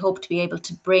 then they hope to be able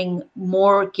to bring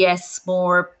more guests,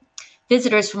 more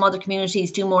visitors from other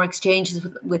communities, do more exchanges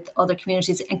with other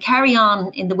communities, and carry on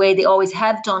in the way they always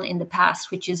have done in the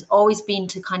past, which has always been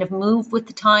to kind of move with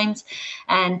the times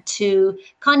and to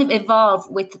kind of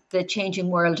evolve with the changing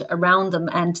world around them.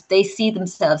 And they see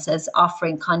themselves as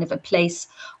offering kind of a place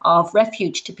of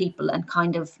refuge to people and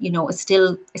kind of, a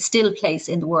still place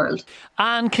in the world.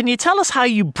 And can you tell us how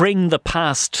you bring the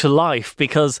past to life?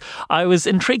 Because I was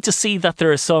intrigued to see that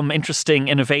there are some interesting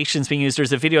innovations being used.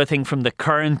 There's a video, I think, from the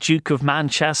current Duke of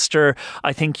Manchester.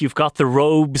 I think you've got the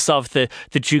robes of the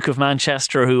Duke of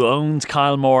Manchester who owned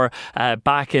Kylemore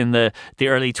back in the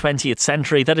early 20th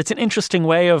century. That it's an interesting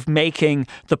way of making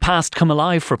the past come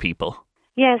alive for people.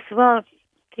 Yes, well,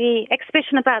 the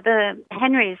exhibition about the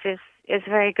Henrys is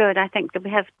very good. I think that we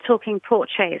have talking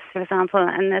portraits, for example,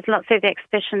 and there's lots of the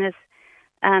exhibition is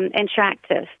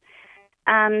interactive.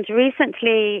 And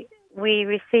recently we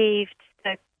received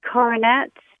the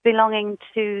coronet belonging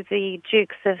to the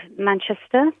Dukes of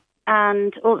Manchester,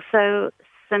 and also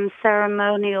some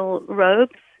ceremonial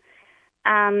robes.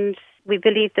 And we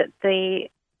believe that the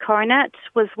coronet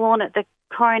was worn at the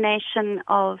coronation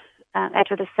of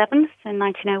Edward VII in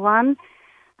 1901,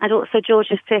 and also George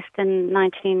V in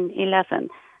 1911.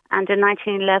 And in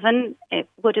 1911, it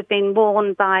would have been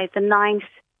worn by the 9th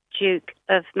Duke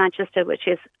of Manchester, which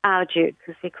is our Duke,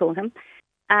 as we call him.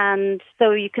 And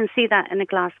so you can see that in a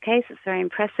glass case. It's very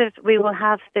impressive. We will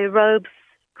have the robes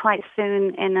quite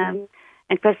soon in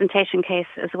a presentation case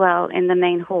as well in the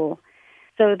main hall.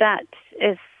 So that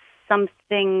is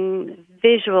something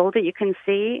visual that you can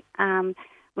see.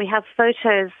 We have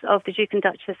photos of the Duke and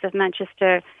Duchess of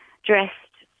Manchester dressed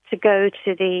to go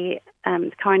to the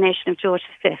coronation of George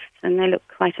V, and they look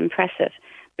quite impressive.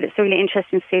 But it's really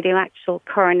interesting to see the actual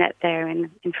coronet there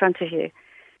in front of you.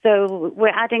 So we're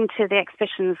adding to the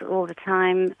exhibitions all the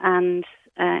time, and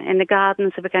in the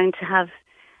gardens we're going to have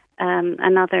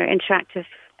another interactive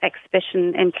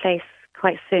exhibition in place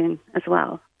quite soon as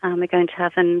well. We're going to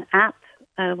have an app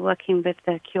working with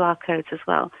the QR codes as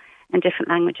well in different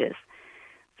languages.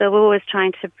 So we're always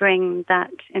trying to bring that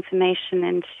information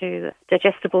into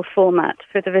digestible format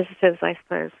for the visitors, I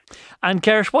suppose. And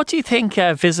Gerrit, what do you think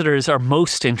visitors are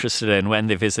most interested in when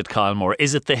they visit Kylemore?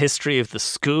 Is it the history of the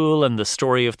school and the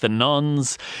story of the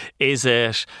nuns? Is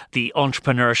it the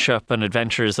entrepreneurship and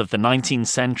adventures of the 19th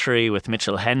century with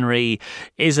Mitchell Henry?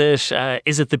 Is it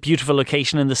the beautiful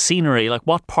location and the scenery? Like,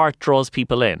 what part draws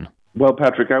people in? Well,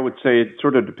 Patrick, I would say it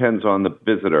sort of depends on the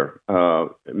visitor,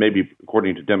 maybe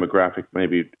according to demographic,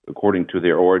 maybe according to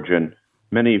their origin.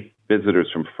 Many visitors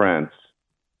from France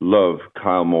love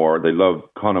Kylemore. They love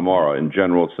Connemara in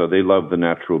general, so they love the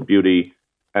natural beauty.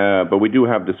 But we do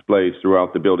have displays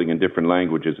throughout the building in different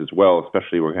languages as well,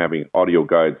 especially we're having audio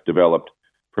guides developed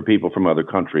for people from other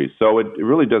countries. So it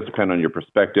really does depend on your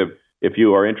perspective. If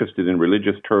you are interested in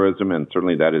religious tourism, and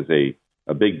certainly that is a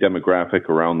big demographic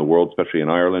around the world, especially in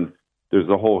Ireland, there's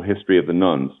the whole history of the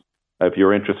nuns. If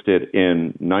you're interested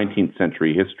in 19th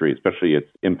century history, especially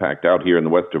its impact out here in the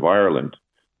west of Ireland,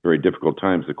 very difficult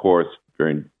times, of course,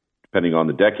 depending on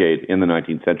the decade in the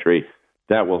 19th century,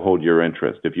 that will hold your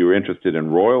interest. If you're interested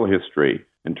in royal history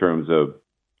in terms of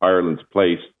Ireland's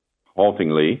place,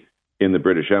 haltingly, in the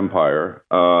British Empire,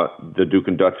 the Duke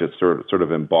and Duchess sort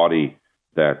of embody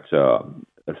that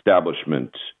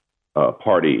establishment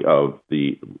party of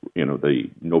the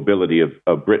nobility of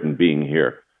Britain being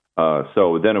here.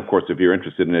 So then, of course, if you're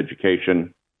interested in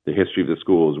education, the history of the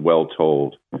school is well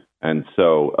told. And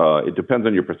so it depends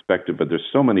on your perspective, but there's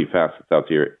so many facets out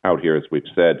here, as we've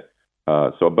said.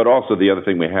 But also the other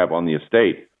thing we have on the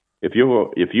estate, if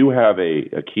you have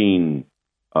a keen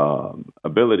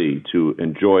ability to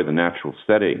enjoy the natural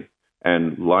setting,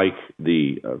 and like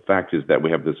the fact is that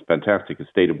we have this fantastic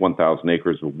estate of 1,000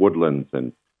 acres of woodlands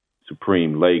and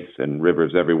supreme lakes and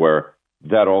rivers everywhere,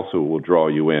 that also will draw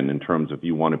you in terms of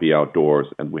you want to be outdoors.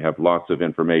 And we have lots of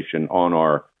information on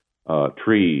our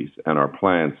trees and our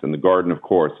plants. And the garden, of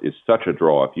course, is such a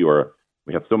draw.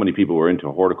 We have so many people who are into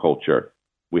horticulture.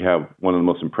 We have one of the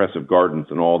most impressive gardens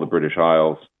in all the British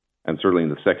Isles, and certainly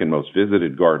the second most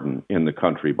visited garden in the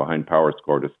country behind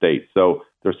Powerscourt Estate. So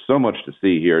there's so much to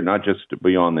see here, not just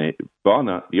beyond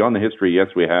the history. Yes,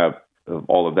 we have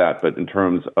all of that, but in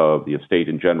terms of the estate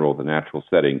in general, the natural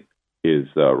setting is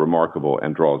remarkable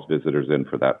and draws visitors in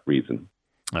for that reason.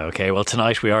 Okay, well,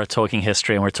 tonight we are talking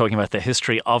history, and we're talking about the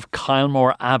history of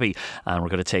Kylemore Abbey. And we're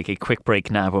going to take a quick break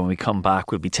now. When we come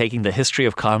back, we'll be taking the history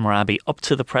of Kylemore Abbey up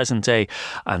to the present day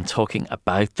and talking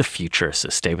about the future. So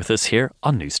stay with us here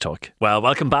on News Talk. Well,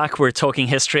 welcome back. We're talking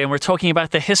history, and we're talking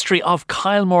about the history of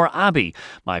Kylemore Abbey.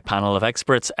 My panel of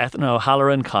experts, Eithne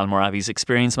O'Halloran, Kylemore Abbey's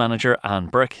Experience Manager, and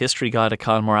Burke, History Guide at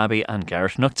Kylemore Abbey, and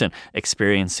Gerrit Nuckton,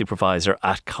 Experience Supervisor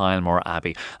at Kylemore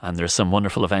Abbey. And there's some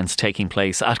wonderful events taking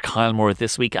place at Kylemore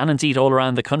this week, and indeed all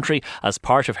around the country as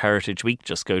part of Heritage Week.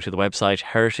 Just go to the website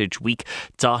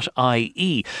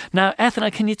heritageweek.ie. Now,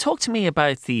 Eithne, can you talk to me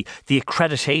about the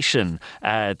accreditation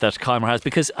that Kylemore has?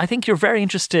 Because I think you're very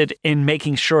interested in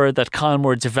making sure that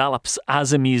Kylemore develops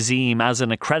as a museum, as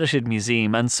an accredited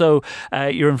museum. And so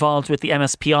you're involved with the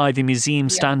MSPI, the Museum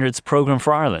Standards Programme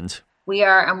for Ireland. We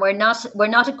are, and we're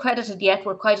not accredited yet.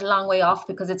 We're quite a long way off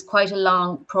because it's quite a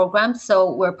long programme.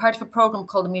 So we're part of a programme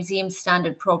called the Museum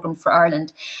Standard Programme for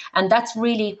Ireland. And that's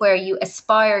really where you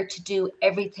aspire to do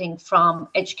everything from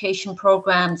education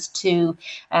programmes to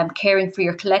caring for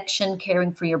your collection,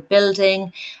 caring for your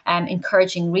building,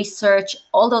 encouraging research,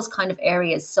 all those kind of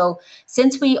areas. So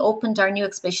since we opened our new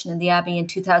exhibition in the Abbey in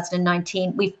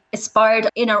 2019, we've aspired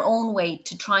in our own way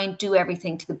to try and do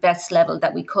everything to the best level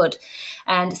that we could.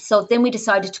 And so then we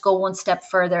decided to go one step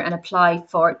further and apply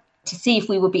to see if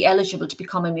we would be eligible to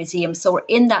become a museum. So we're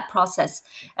in that process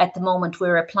at the moment.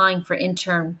 We're applying for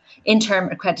interim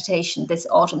accreditation this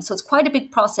autumn. So it's quite a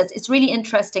big process. It's really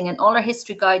interesting, and all our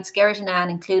history guides, Gerrit and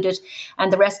Anne included,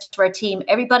 and the rest of our team,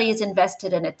 everybody is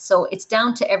invested in it. So it's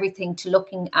down to everything, to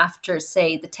looking after,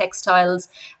 say, the textiles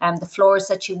and the floors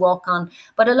that you walk on.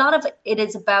 But a lot of it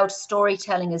is about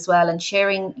storytelling as well, and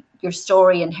sharing your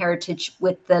story and heritage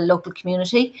with the local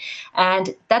community.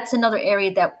 And that's another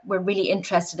area that we're really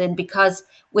interested in, because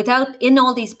in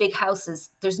all these big houses,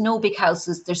 there's no big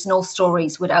houses, there's no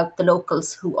stories without the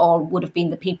locals, who all would have been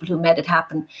the people who made it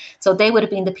happen. So they would have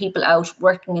been the people out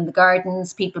working in the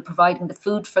gardens, people providing the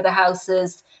food for the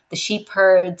houses, the sheep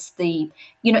herds,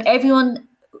 everyone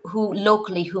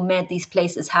who made these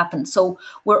places happen. So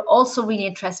we're also really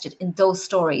interested in those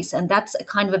stories, and that's a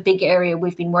kind of a big area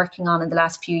we've been working on in the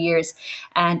last few years.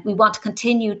 And we want to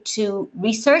continue to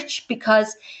research,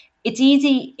 because it's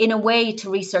easy in a way to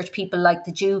research people like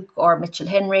the Duke or Mitchell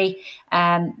Henry,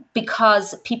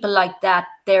 because people like that,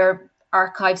 their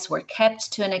archives were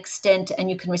kept to an extent and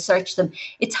you can research them.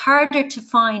 It's harder to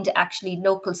find actually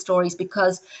local stories,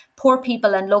 because poor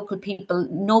people and local people,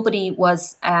 nobody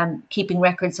was keeping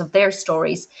records of their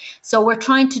stories. So we're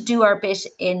trying to do our bit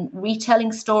in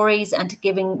retelling stories and to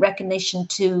giving recognition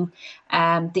to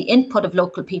the input of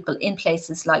local people in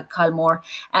places like Kylemore.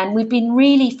 And we've been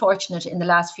really fortunate in the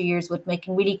last few years with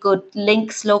making really good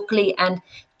links locally, and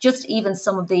just even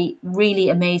some of the really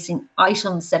amazing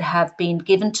items that have been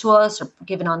given to us or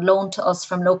given on loan to us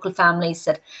from local families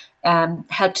that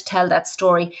help to tell that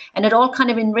story. And it all kind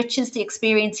of enriches the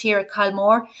experience here at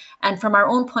Kylemore. And from our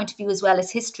own point of view as well as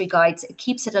history guides, it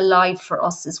keeps it alive for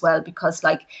us as well, because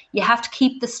like you have to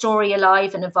keep the story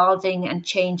alive and evolving and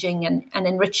changing and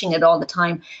enriching it all the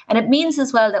time. And it means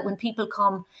as well that when people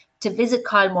come to visit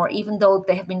Kylemore, even though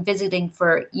they have been visiting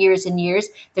for years and years,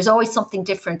 there's always something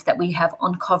different that we have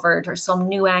uncovered, or some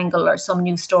new angle or some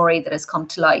new story that has come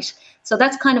to light. So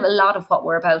that's kind of a lot of what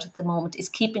we're about at the moment, is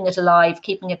keeping it alive,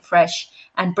 keeping it fresh,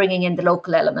 and bringing in the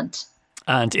local element.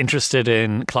 And interested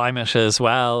in climate as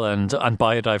well, and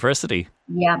biodiversity.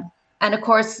 Yeah. And of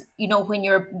course, you know, when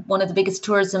you're one of the biggest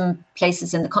tourism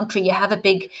places in the country, you have a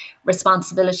big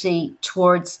responsibility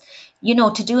towards, you know,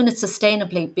 to doing it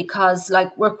sustainably, because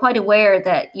like we're quite aware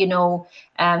that, you know,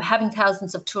 having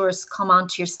thousands of tourists come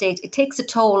onto your state, it takes a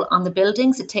toll on the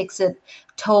buildings. It takes a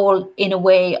toll in a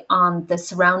way on the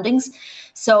surroundings.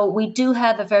 So we do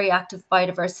have a very active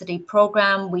biodiversity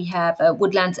program. We have a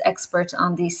woodlands expert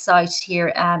on the site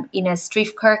here, Ines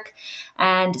Streefkirk.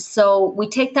 And so we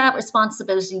take that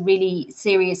responsibility really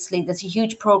seriously. There's a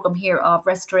huge program here of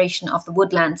restoration of the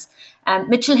woodlands.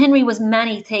 Mitchell Henry was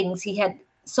many things. He had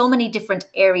so many different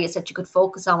areas that you could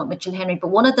focus on with Mitchell Henry, but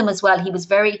one of them as well, he was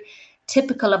very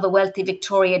typical of a wealthy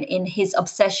Victorian in his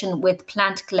obsession with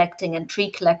plant collecting and tree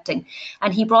collecting.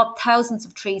 And he brought thousands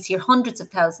of trees here, hundreds of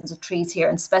thousands of trees here,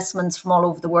 and specimens from all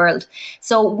over the world.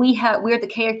 So we're the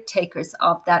caretakers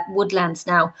of that woodlands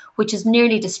now, which is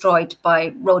nearly destroyed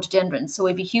by rhododendrons. So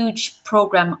we have a huge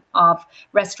program of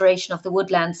restoration of the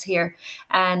woodlands here,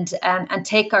 and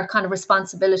take our kind of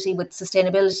responsibility with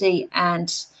sustainability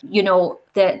and, you know,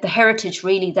 the heritage,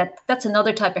 really, that's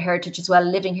another type of heritage as well,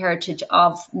 living heritage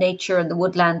of nature and the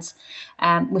woodlands.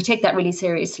 We take that really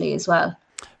seriously as well.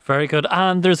 Very good.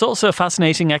 And there's also a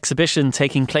fascinating exhibition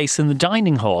taking place in the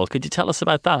dining hall. Could you tell us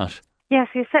about that? Yes,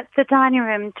 we set the dining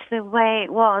room to the way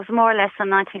it was, more or less, in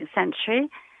the 19th century.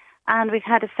 And we've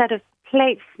had a set of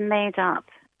plates made up.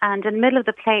 And in the middle of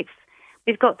the plates,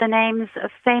 we've got the names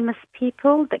of famous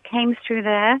people that came through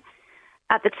there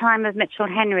at the time of Mitchell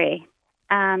Henry.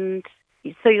 And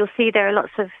so you'll see there are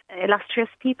lots of illustrious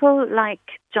people like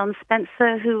John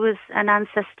Spencer, who was an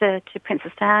ancestor to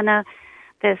Princess Diana.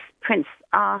 There's Prince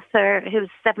Arthur, who was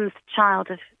seventh child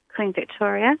of Queen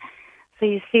Victoria. So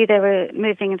you see they were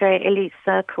moving in very elite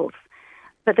circles.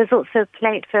 But there's also a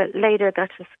plate for Lady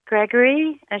Augustus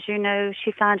Gregory. As you know,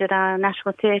 she founded our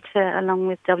National Theatre along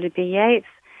with W.B. Yeats.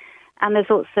 And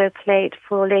there's also a plate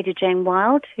for Lady Jane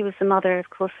Wilde, who was the mother, of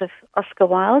course, of Oscar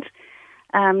Wilde.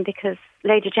 Because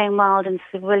Lady Jane Wilde and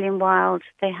Sir William Wilde,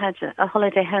 they had a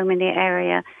holiday home in the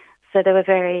area, so they were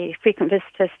very frequent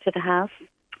visitors to the house.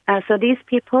 So these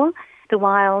people, the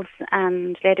Wildes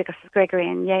and Lady Augustus Gregory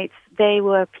and Yeats, they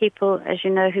were people, as you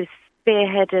know, who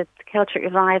spearheaded the Celtic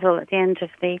revival at the end of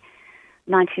the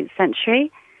 19th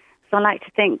century. So I like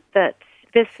to think that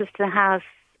visitors to the house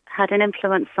had an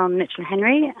influence on Mitchell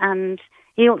Henry, and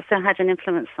he also had an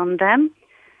influence on them.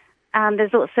 And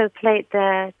there's also a plate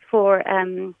there for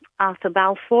Arthur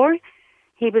Balfour.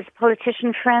 He was a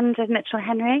politician friend of Mitchell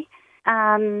Henry,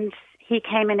 and he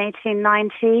came in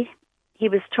 1890. He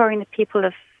was touring the people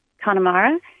of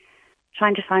Connemara,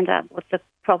 trying to find out what the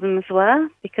problems were,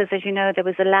 because, as you know, there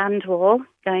was a land war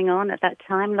going on at that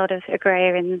time, a lot of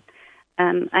agrarian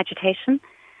agitation.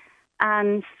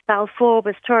 And Balfour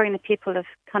was touring the people of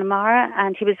Connemara,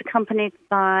 and he was accompanied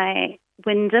by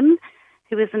Wyndham,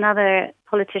 who was another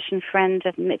politician friend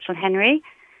of Mitchell Henry.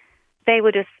 They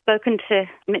would have spoken to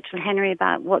Mitchell Henry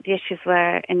about what the issues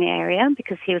were in the area,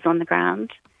 because he was on the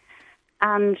ground.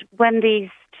 And when these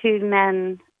two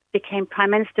men became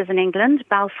prime ministers in England,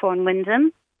 Balfour and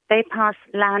Wyndham, they passed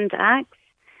Land Acts,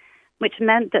 which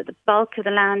meant that the bulk of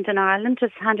the land in Ireland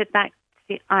was handed back to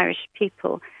the Irish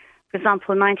people. For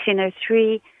example, in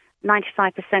 1903,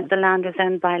 95% of the land was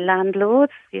owned by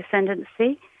landlords, the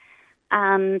ascendancy.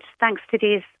 And thanks to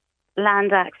these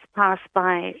land acts passed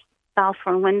by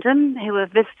Balfour and Wyndham, who were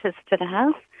visitors to the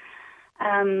house,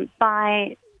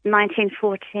 by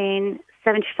 1914,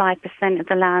 75% of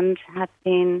the land had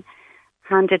been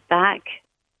handed back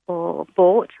or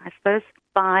bought, I suppose,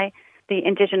 by the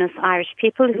indigenous Irish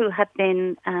people who had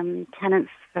been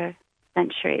tenants for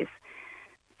centuries.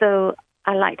 So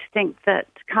I like to think that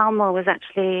Kylemore was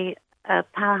actually a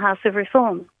powerhouse of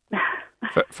reform.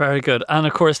 Very good. And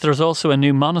of course, there's also a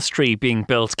new monastery being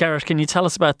built. Gerrit, can you tell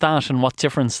us about that and what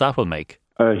difference that will make?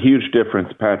 A huge difference,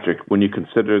 Patrick, when you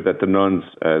consider that the nuns,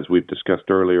 as we've discussed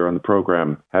earlier on the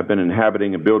program, have been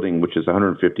inhabiting a building which is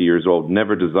 150 years old,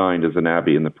 never designed as an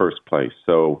abbey in the first place.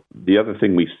 So the other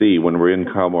thing we see when we're in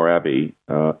Kylemore Abbey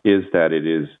is that it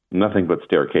is nothing but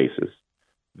staircases.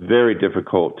 Very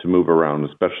difficult to move around,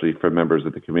 especially for members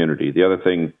of the community. The other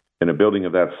thing, in a building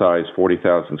of that size,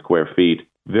 40,000 square feet,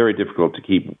 very difficult to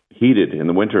keep heated in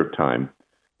the winter time.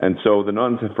 And so the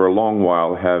nuns, for a long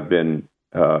while, have been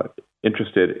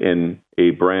interested in a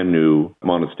brand new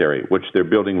monastery, which they're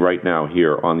building right now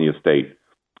here on the estate.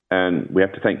 And we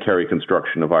have to thank Kerry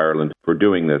Construction of Ireland for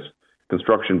doing this.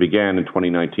 Construction began in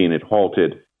 2019. It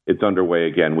halted. It's underway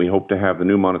again. We hope to have the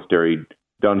new monastery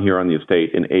done here on the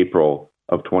estate in April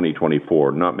of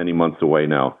 2024, not many months away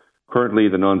now. Currently,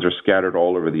 the nuns are scattered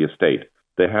all over the estate.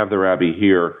 They have their abbey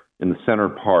here in the center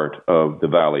part of the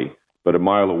valley, but a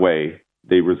mile away,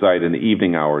 they reside in the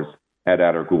evening hours at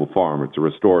Addergoole Farm. It's a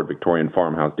restored Victorian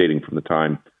farmhouse dating from the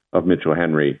time of Mitchell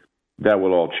Henry. That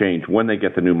will all change. When they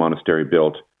get the new monastery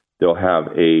built, they'll have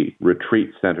a retreat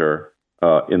center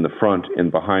in the front,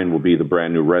 and behind will be the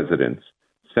brand new residence.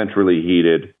 Centrally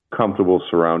heated, comfortable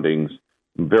surroundings,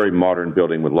 very modern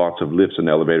building with lots of lifts and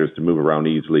elevators to move around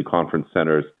easily, conference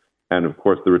centers, and of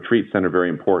course the retreat center, very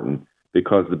important,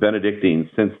 because the Benedictines,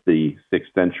 since the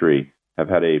 6th century, have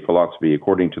had a philosophy,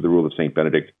 according to the rule of St.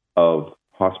 Benedict, of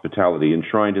hospitality,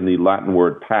 enshrined in the Latin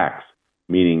word pax,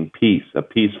 meaning peace, a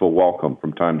peaceful welcome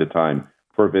from time to time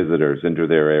for visitors into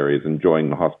their areas, enjoying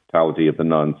the hospitality of the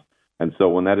nuns. And so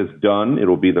when that is done, it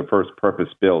will be the first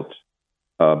purpose-built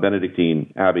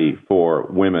Benedictine abbey for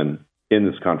women in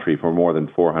this country for more than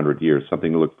 400 years,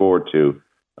 something to look forward to.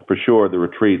 For sure, the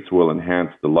retreats will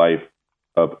enhance the life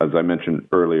of, as I mentioned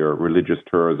earlier, religious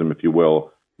tourism, if you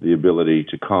will, the ability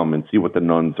to come and see what the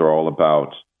nuns are all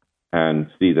about and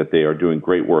see that they are doing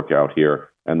great work out here.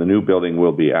 And the new building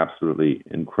will be absolutely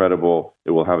incredible.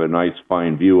 It will have a nice,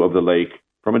 fine view of the lake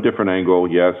from a different angle,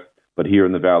 yes, but here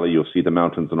in the valley, you'll see the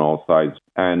mountains on all sides,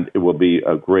 and it will be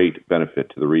a great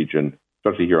benefit to the region,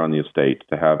 especially here on the estate,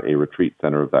 to have a retreat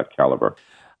centre of that calibre.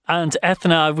 And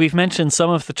Eithne, we've mentioned some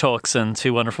of the talks and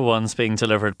two wonderful ones being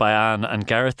delivered by Anne and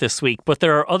Gerrit this week, but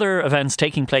there are other events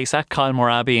taking place at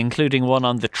Kylemore Abbey, including one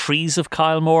on the trees of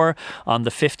Kylemore on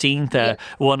the 15th,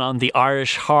 one on the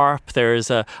Irish harp. There's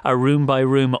a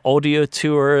room-by-room audio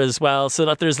tour as well, so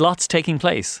that there's lots taking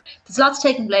place. There's lots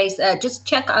taking place. Just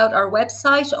check out our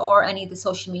website or any of the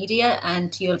social media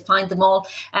and you'll find them all.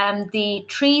 The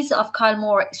trees of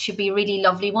Kylemore should be really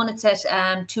lovely. One, it's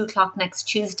at 2 o'clock next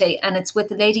Tuesday, and it's with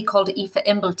the lady called Aoife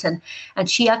Imbleton, and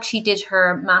she actually did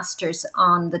her masters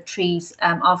on the trees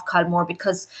of Kylemore,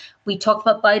 because we talked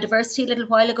about biodiversity a little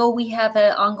while ago. We have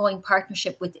an ongoing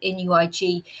partnership with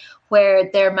INUIG where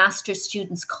their master's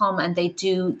students come and they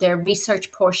do their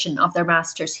research portion of their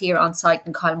masters here on site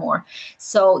in Kylemore.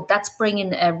 So that's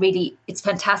bringing it's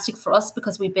fantastic for us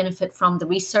because we benefit from the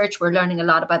research. We're learning a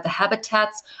lot about the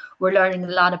habitats. We're learning a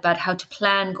lot about how to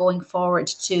plan going forward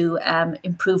to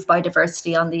improve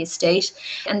biodiversity on the estate.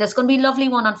 And there's going to be a lovely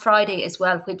one on Friday as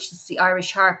well, which is the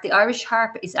Irish harp. The Irish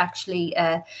harp is actually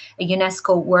a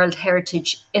UNESCO World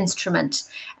Heritage instrument.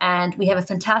 And we have a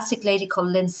fantastic lady called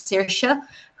Lynn Saoirse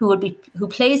who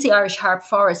plays the Irish harp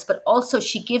for us, but also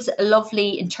she gives a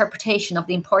lovely interpretation of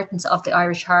the importance of the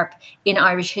Irish harp in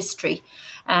Irish history.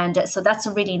 And so that's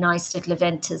a really nice little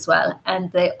event as well.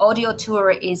 And the audio tour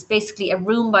is basically a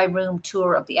room-by-room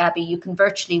tour of the Abbey. You can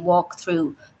virtually walk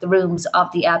through the rooms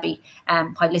of the Abbey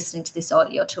by listening to this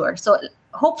audio tour. So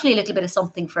hopefully a little bit of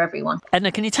something for everyone.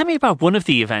 Edna, can you tell me about one of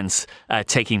the events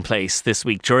taking place this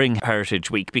week during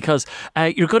Heritage Week? Because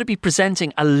you're going to be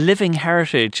presenting a living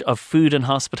heritage of food and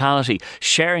hospitality,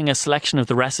 sharing a selection of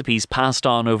the recipes passed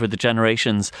on over the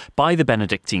generations by the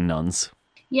Benedictine nuns.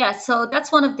 Yeah, so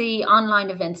that's one of the online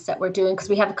events that we're doing, because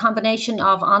we have a combination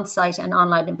of on-site and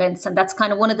online events. And that's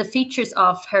kind of one of the features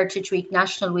of Heritage Week,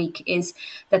 National Week, is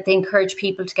that they encourage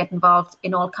people to get involved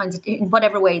in all kinds of, in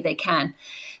whatever way they can.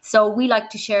 So we like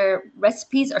to share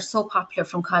recipes are so popular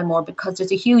from Kylemore because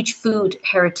there's a huge food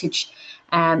heritage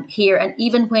here. And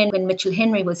even when Mitchell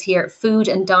Henry was here, food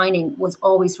and dining was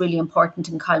always really important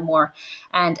in Kylemore.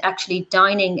 And actually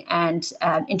dining and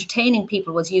entertaining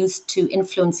people was used to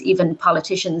influence even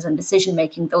politicians and decision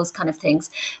making, those kind of things.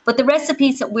 But the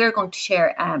recipes that we're going to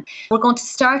share, we're going to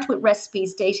start with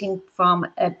recipes dating from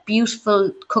a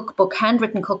beautiful cookbook,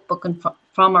 handwritten cookbook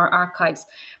from our archives,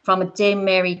 from a Dame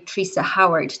Mary Teresa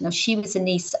Howard. Now, she was a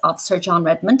niece of Sir John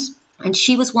Redmond, and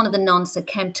she was one of the nuns that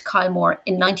came to Kylemore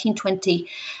in 1920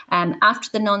 after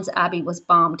the nuns' abbey was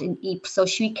bombed in Ypres. So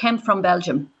she came from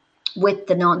Belgium with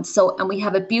the nuns. And we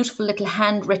have a beautiful little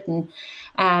handwritten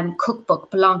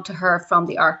cookbook belonged to her from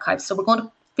the archives. So we're going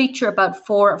to feature about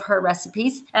 4 of her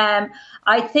recipes.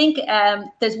 I think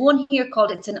there's one here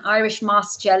called, it's an Irish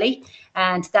moss jelly,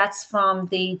 and that's from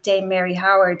the Dame Mary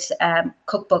Howard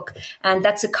cookbook, and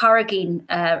that's a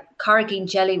Geoghegan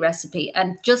jelly recipe.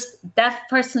 And just that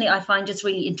personally I find just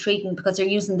really intriguing because they're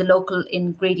using the local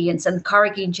ingredients, and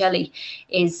Geoghegan jelly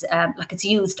is like it's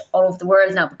used all over the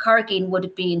world now, but Geoghegan would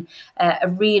have been a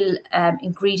real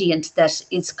ingredient that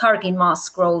is Geoghegan moss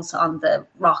grows on the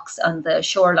rocks on the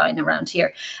shoreline around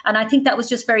here. And I think that was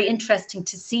just very interesting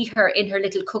to see her in her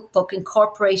little cookbook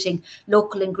incorporating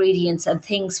local ingredients and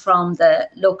things from the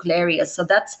local areas. So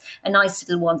that's a nice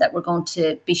little one that we're going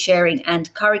to be sharing.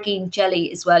 And Geoghegan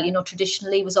jelly as well,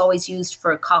 traditionally was always used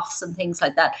for coughs and things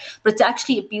like that. But it's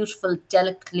actually a beautiful,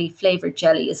 delicately flavoured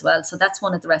jelly as well. So that's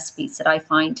one of the recipes that I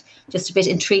find just a bit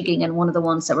intriguing, and one of the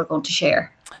ones that we're going to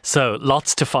share. So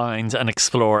lots to find and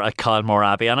explore at Kylemore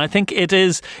Abbey. And I think it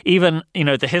is even,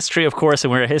 the history, of course,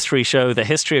 and we're a history show, the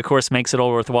history, of course, makes it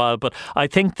all worthwhile. But I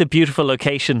think the beautiful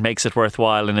location makes it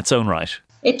worthwhile in its own right.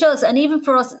 It does. And even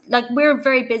for us, we're a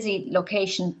very busy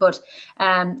location, but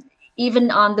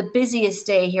even on the busiest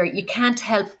day here, you can't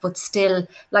help but still,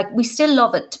 we still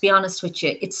love it, to be honest with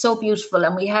you. It's so beautiful.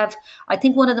 And we have, I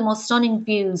think one of the most stunning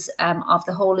views of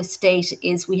the whole estate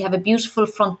is we have a beautiful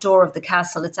front door of the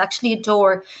castle. It's actually a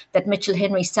door that Mitchell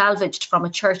Henry salvaged from a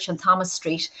church on Thomas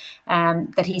Street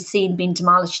that he's seen being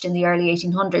demolished in the early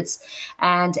 1800s.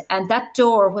 And that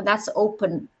door, when that's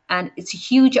open, and it's a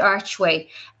huge archway,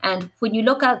 and when you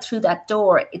look out through that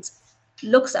door, it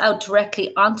looks out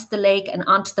directly onto the lake and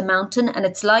onto the mountain, and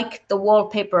it's like the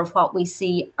wallpaper of what we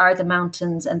see are the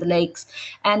mountains and the lakes,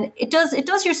 and it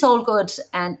does your soul good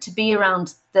and to be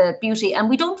around the beauty, and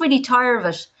we don't really tire of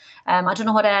it. I don't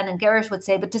know what Anne and Gerrit would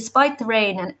say, but despite the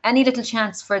rain and any little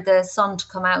chance for the sun to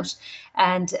come out,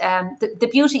 and the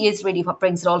beauty is really what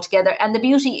brings it all together, and the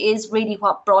beauty is really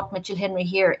what brought Mitchell Henry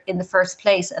here in the first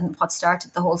place and what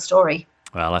started the whole story.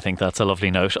 Well, I think that's a lovely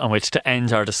note on which to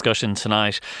end our discussion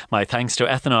tonight. My thanks to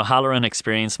Eithne O'Halloran,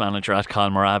 Experience Manager at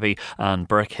Kylemore Abbey, and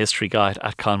Burke, History Guide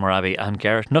at Kylemore Abbey, and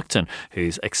Gerrit Nuckton,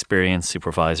 who's Experience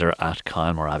Supervisor at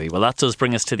Kylemore Abbey. Well, that does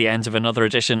bring us to the end of another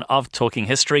edition of Talking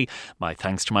History. My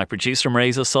thanks to my producer,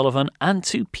 Mairead O'Sullivan, and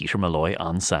to Peter Malloy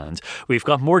on sound. We've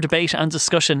got more debate and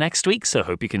discussion next week, so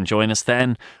hope you can join us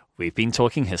then. We've been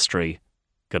Talking History.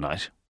 Good night.